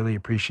us. We really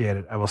appreciate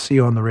it. I will see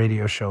you on the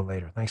radio show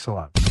later. Thanks a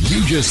lot.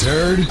 You just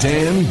heard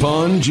Dan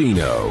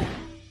Bongino.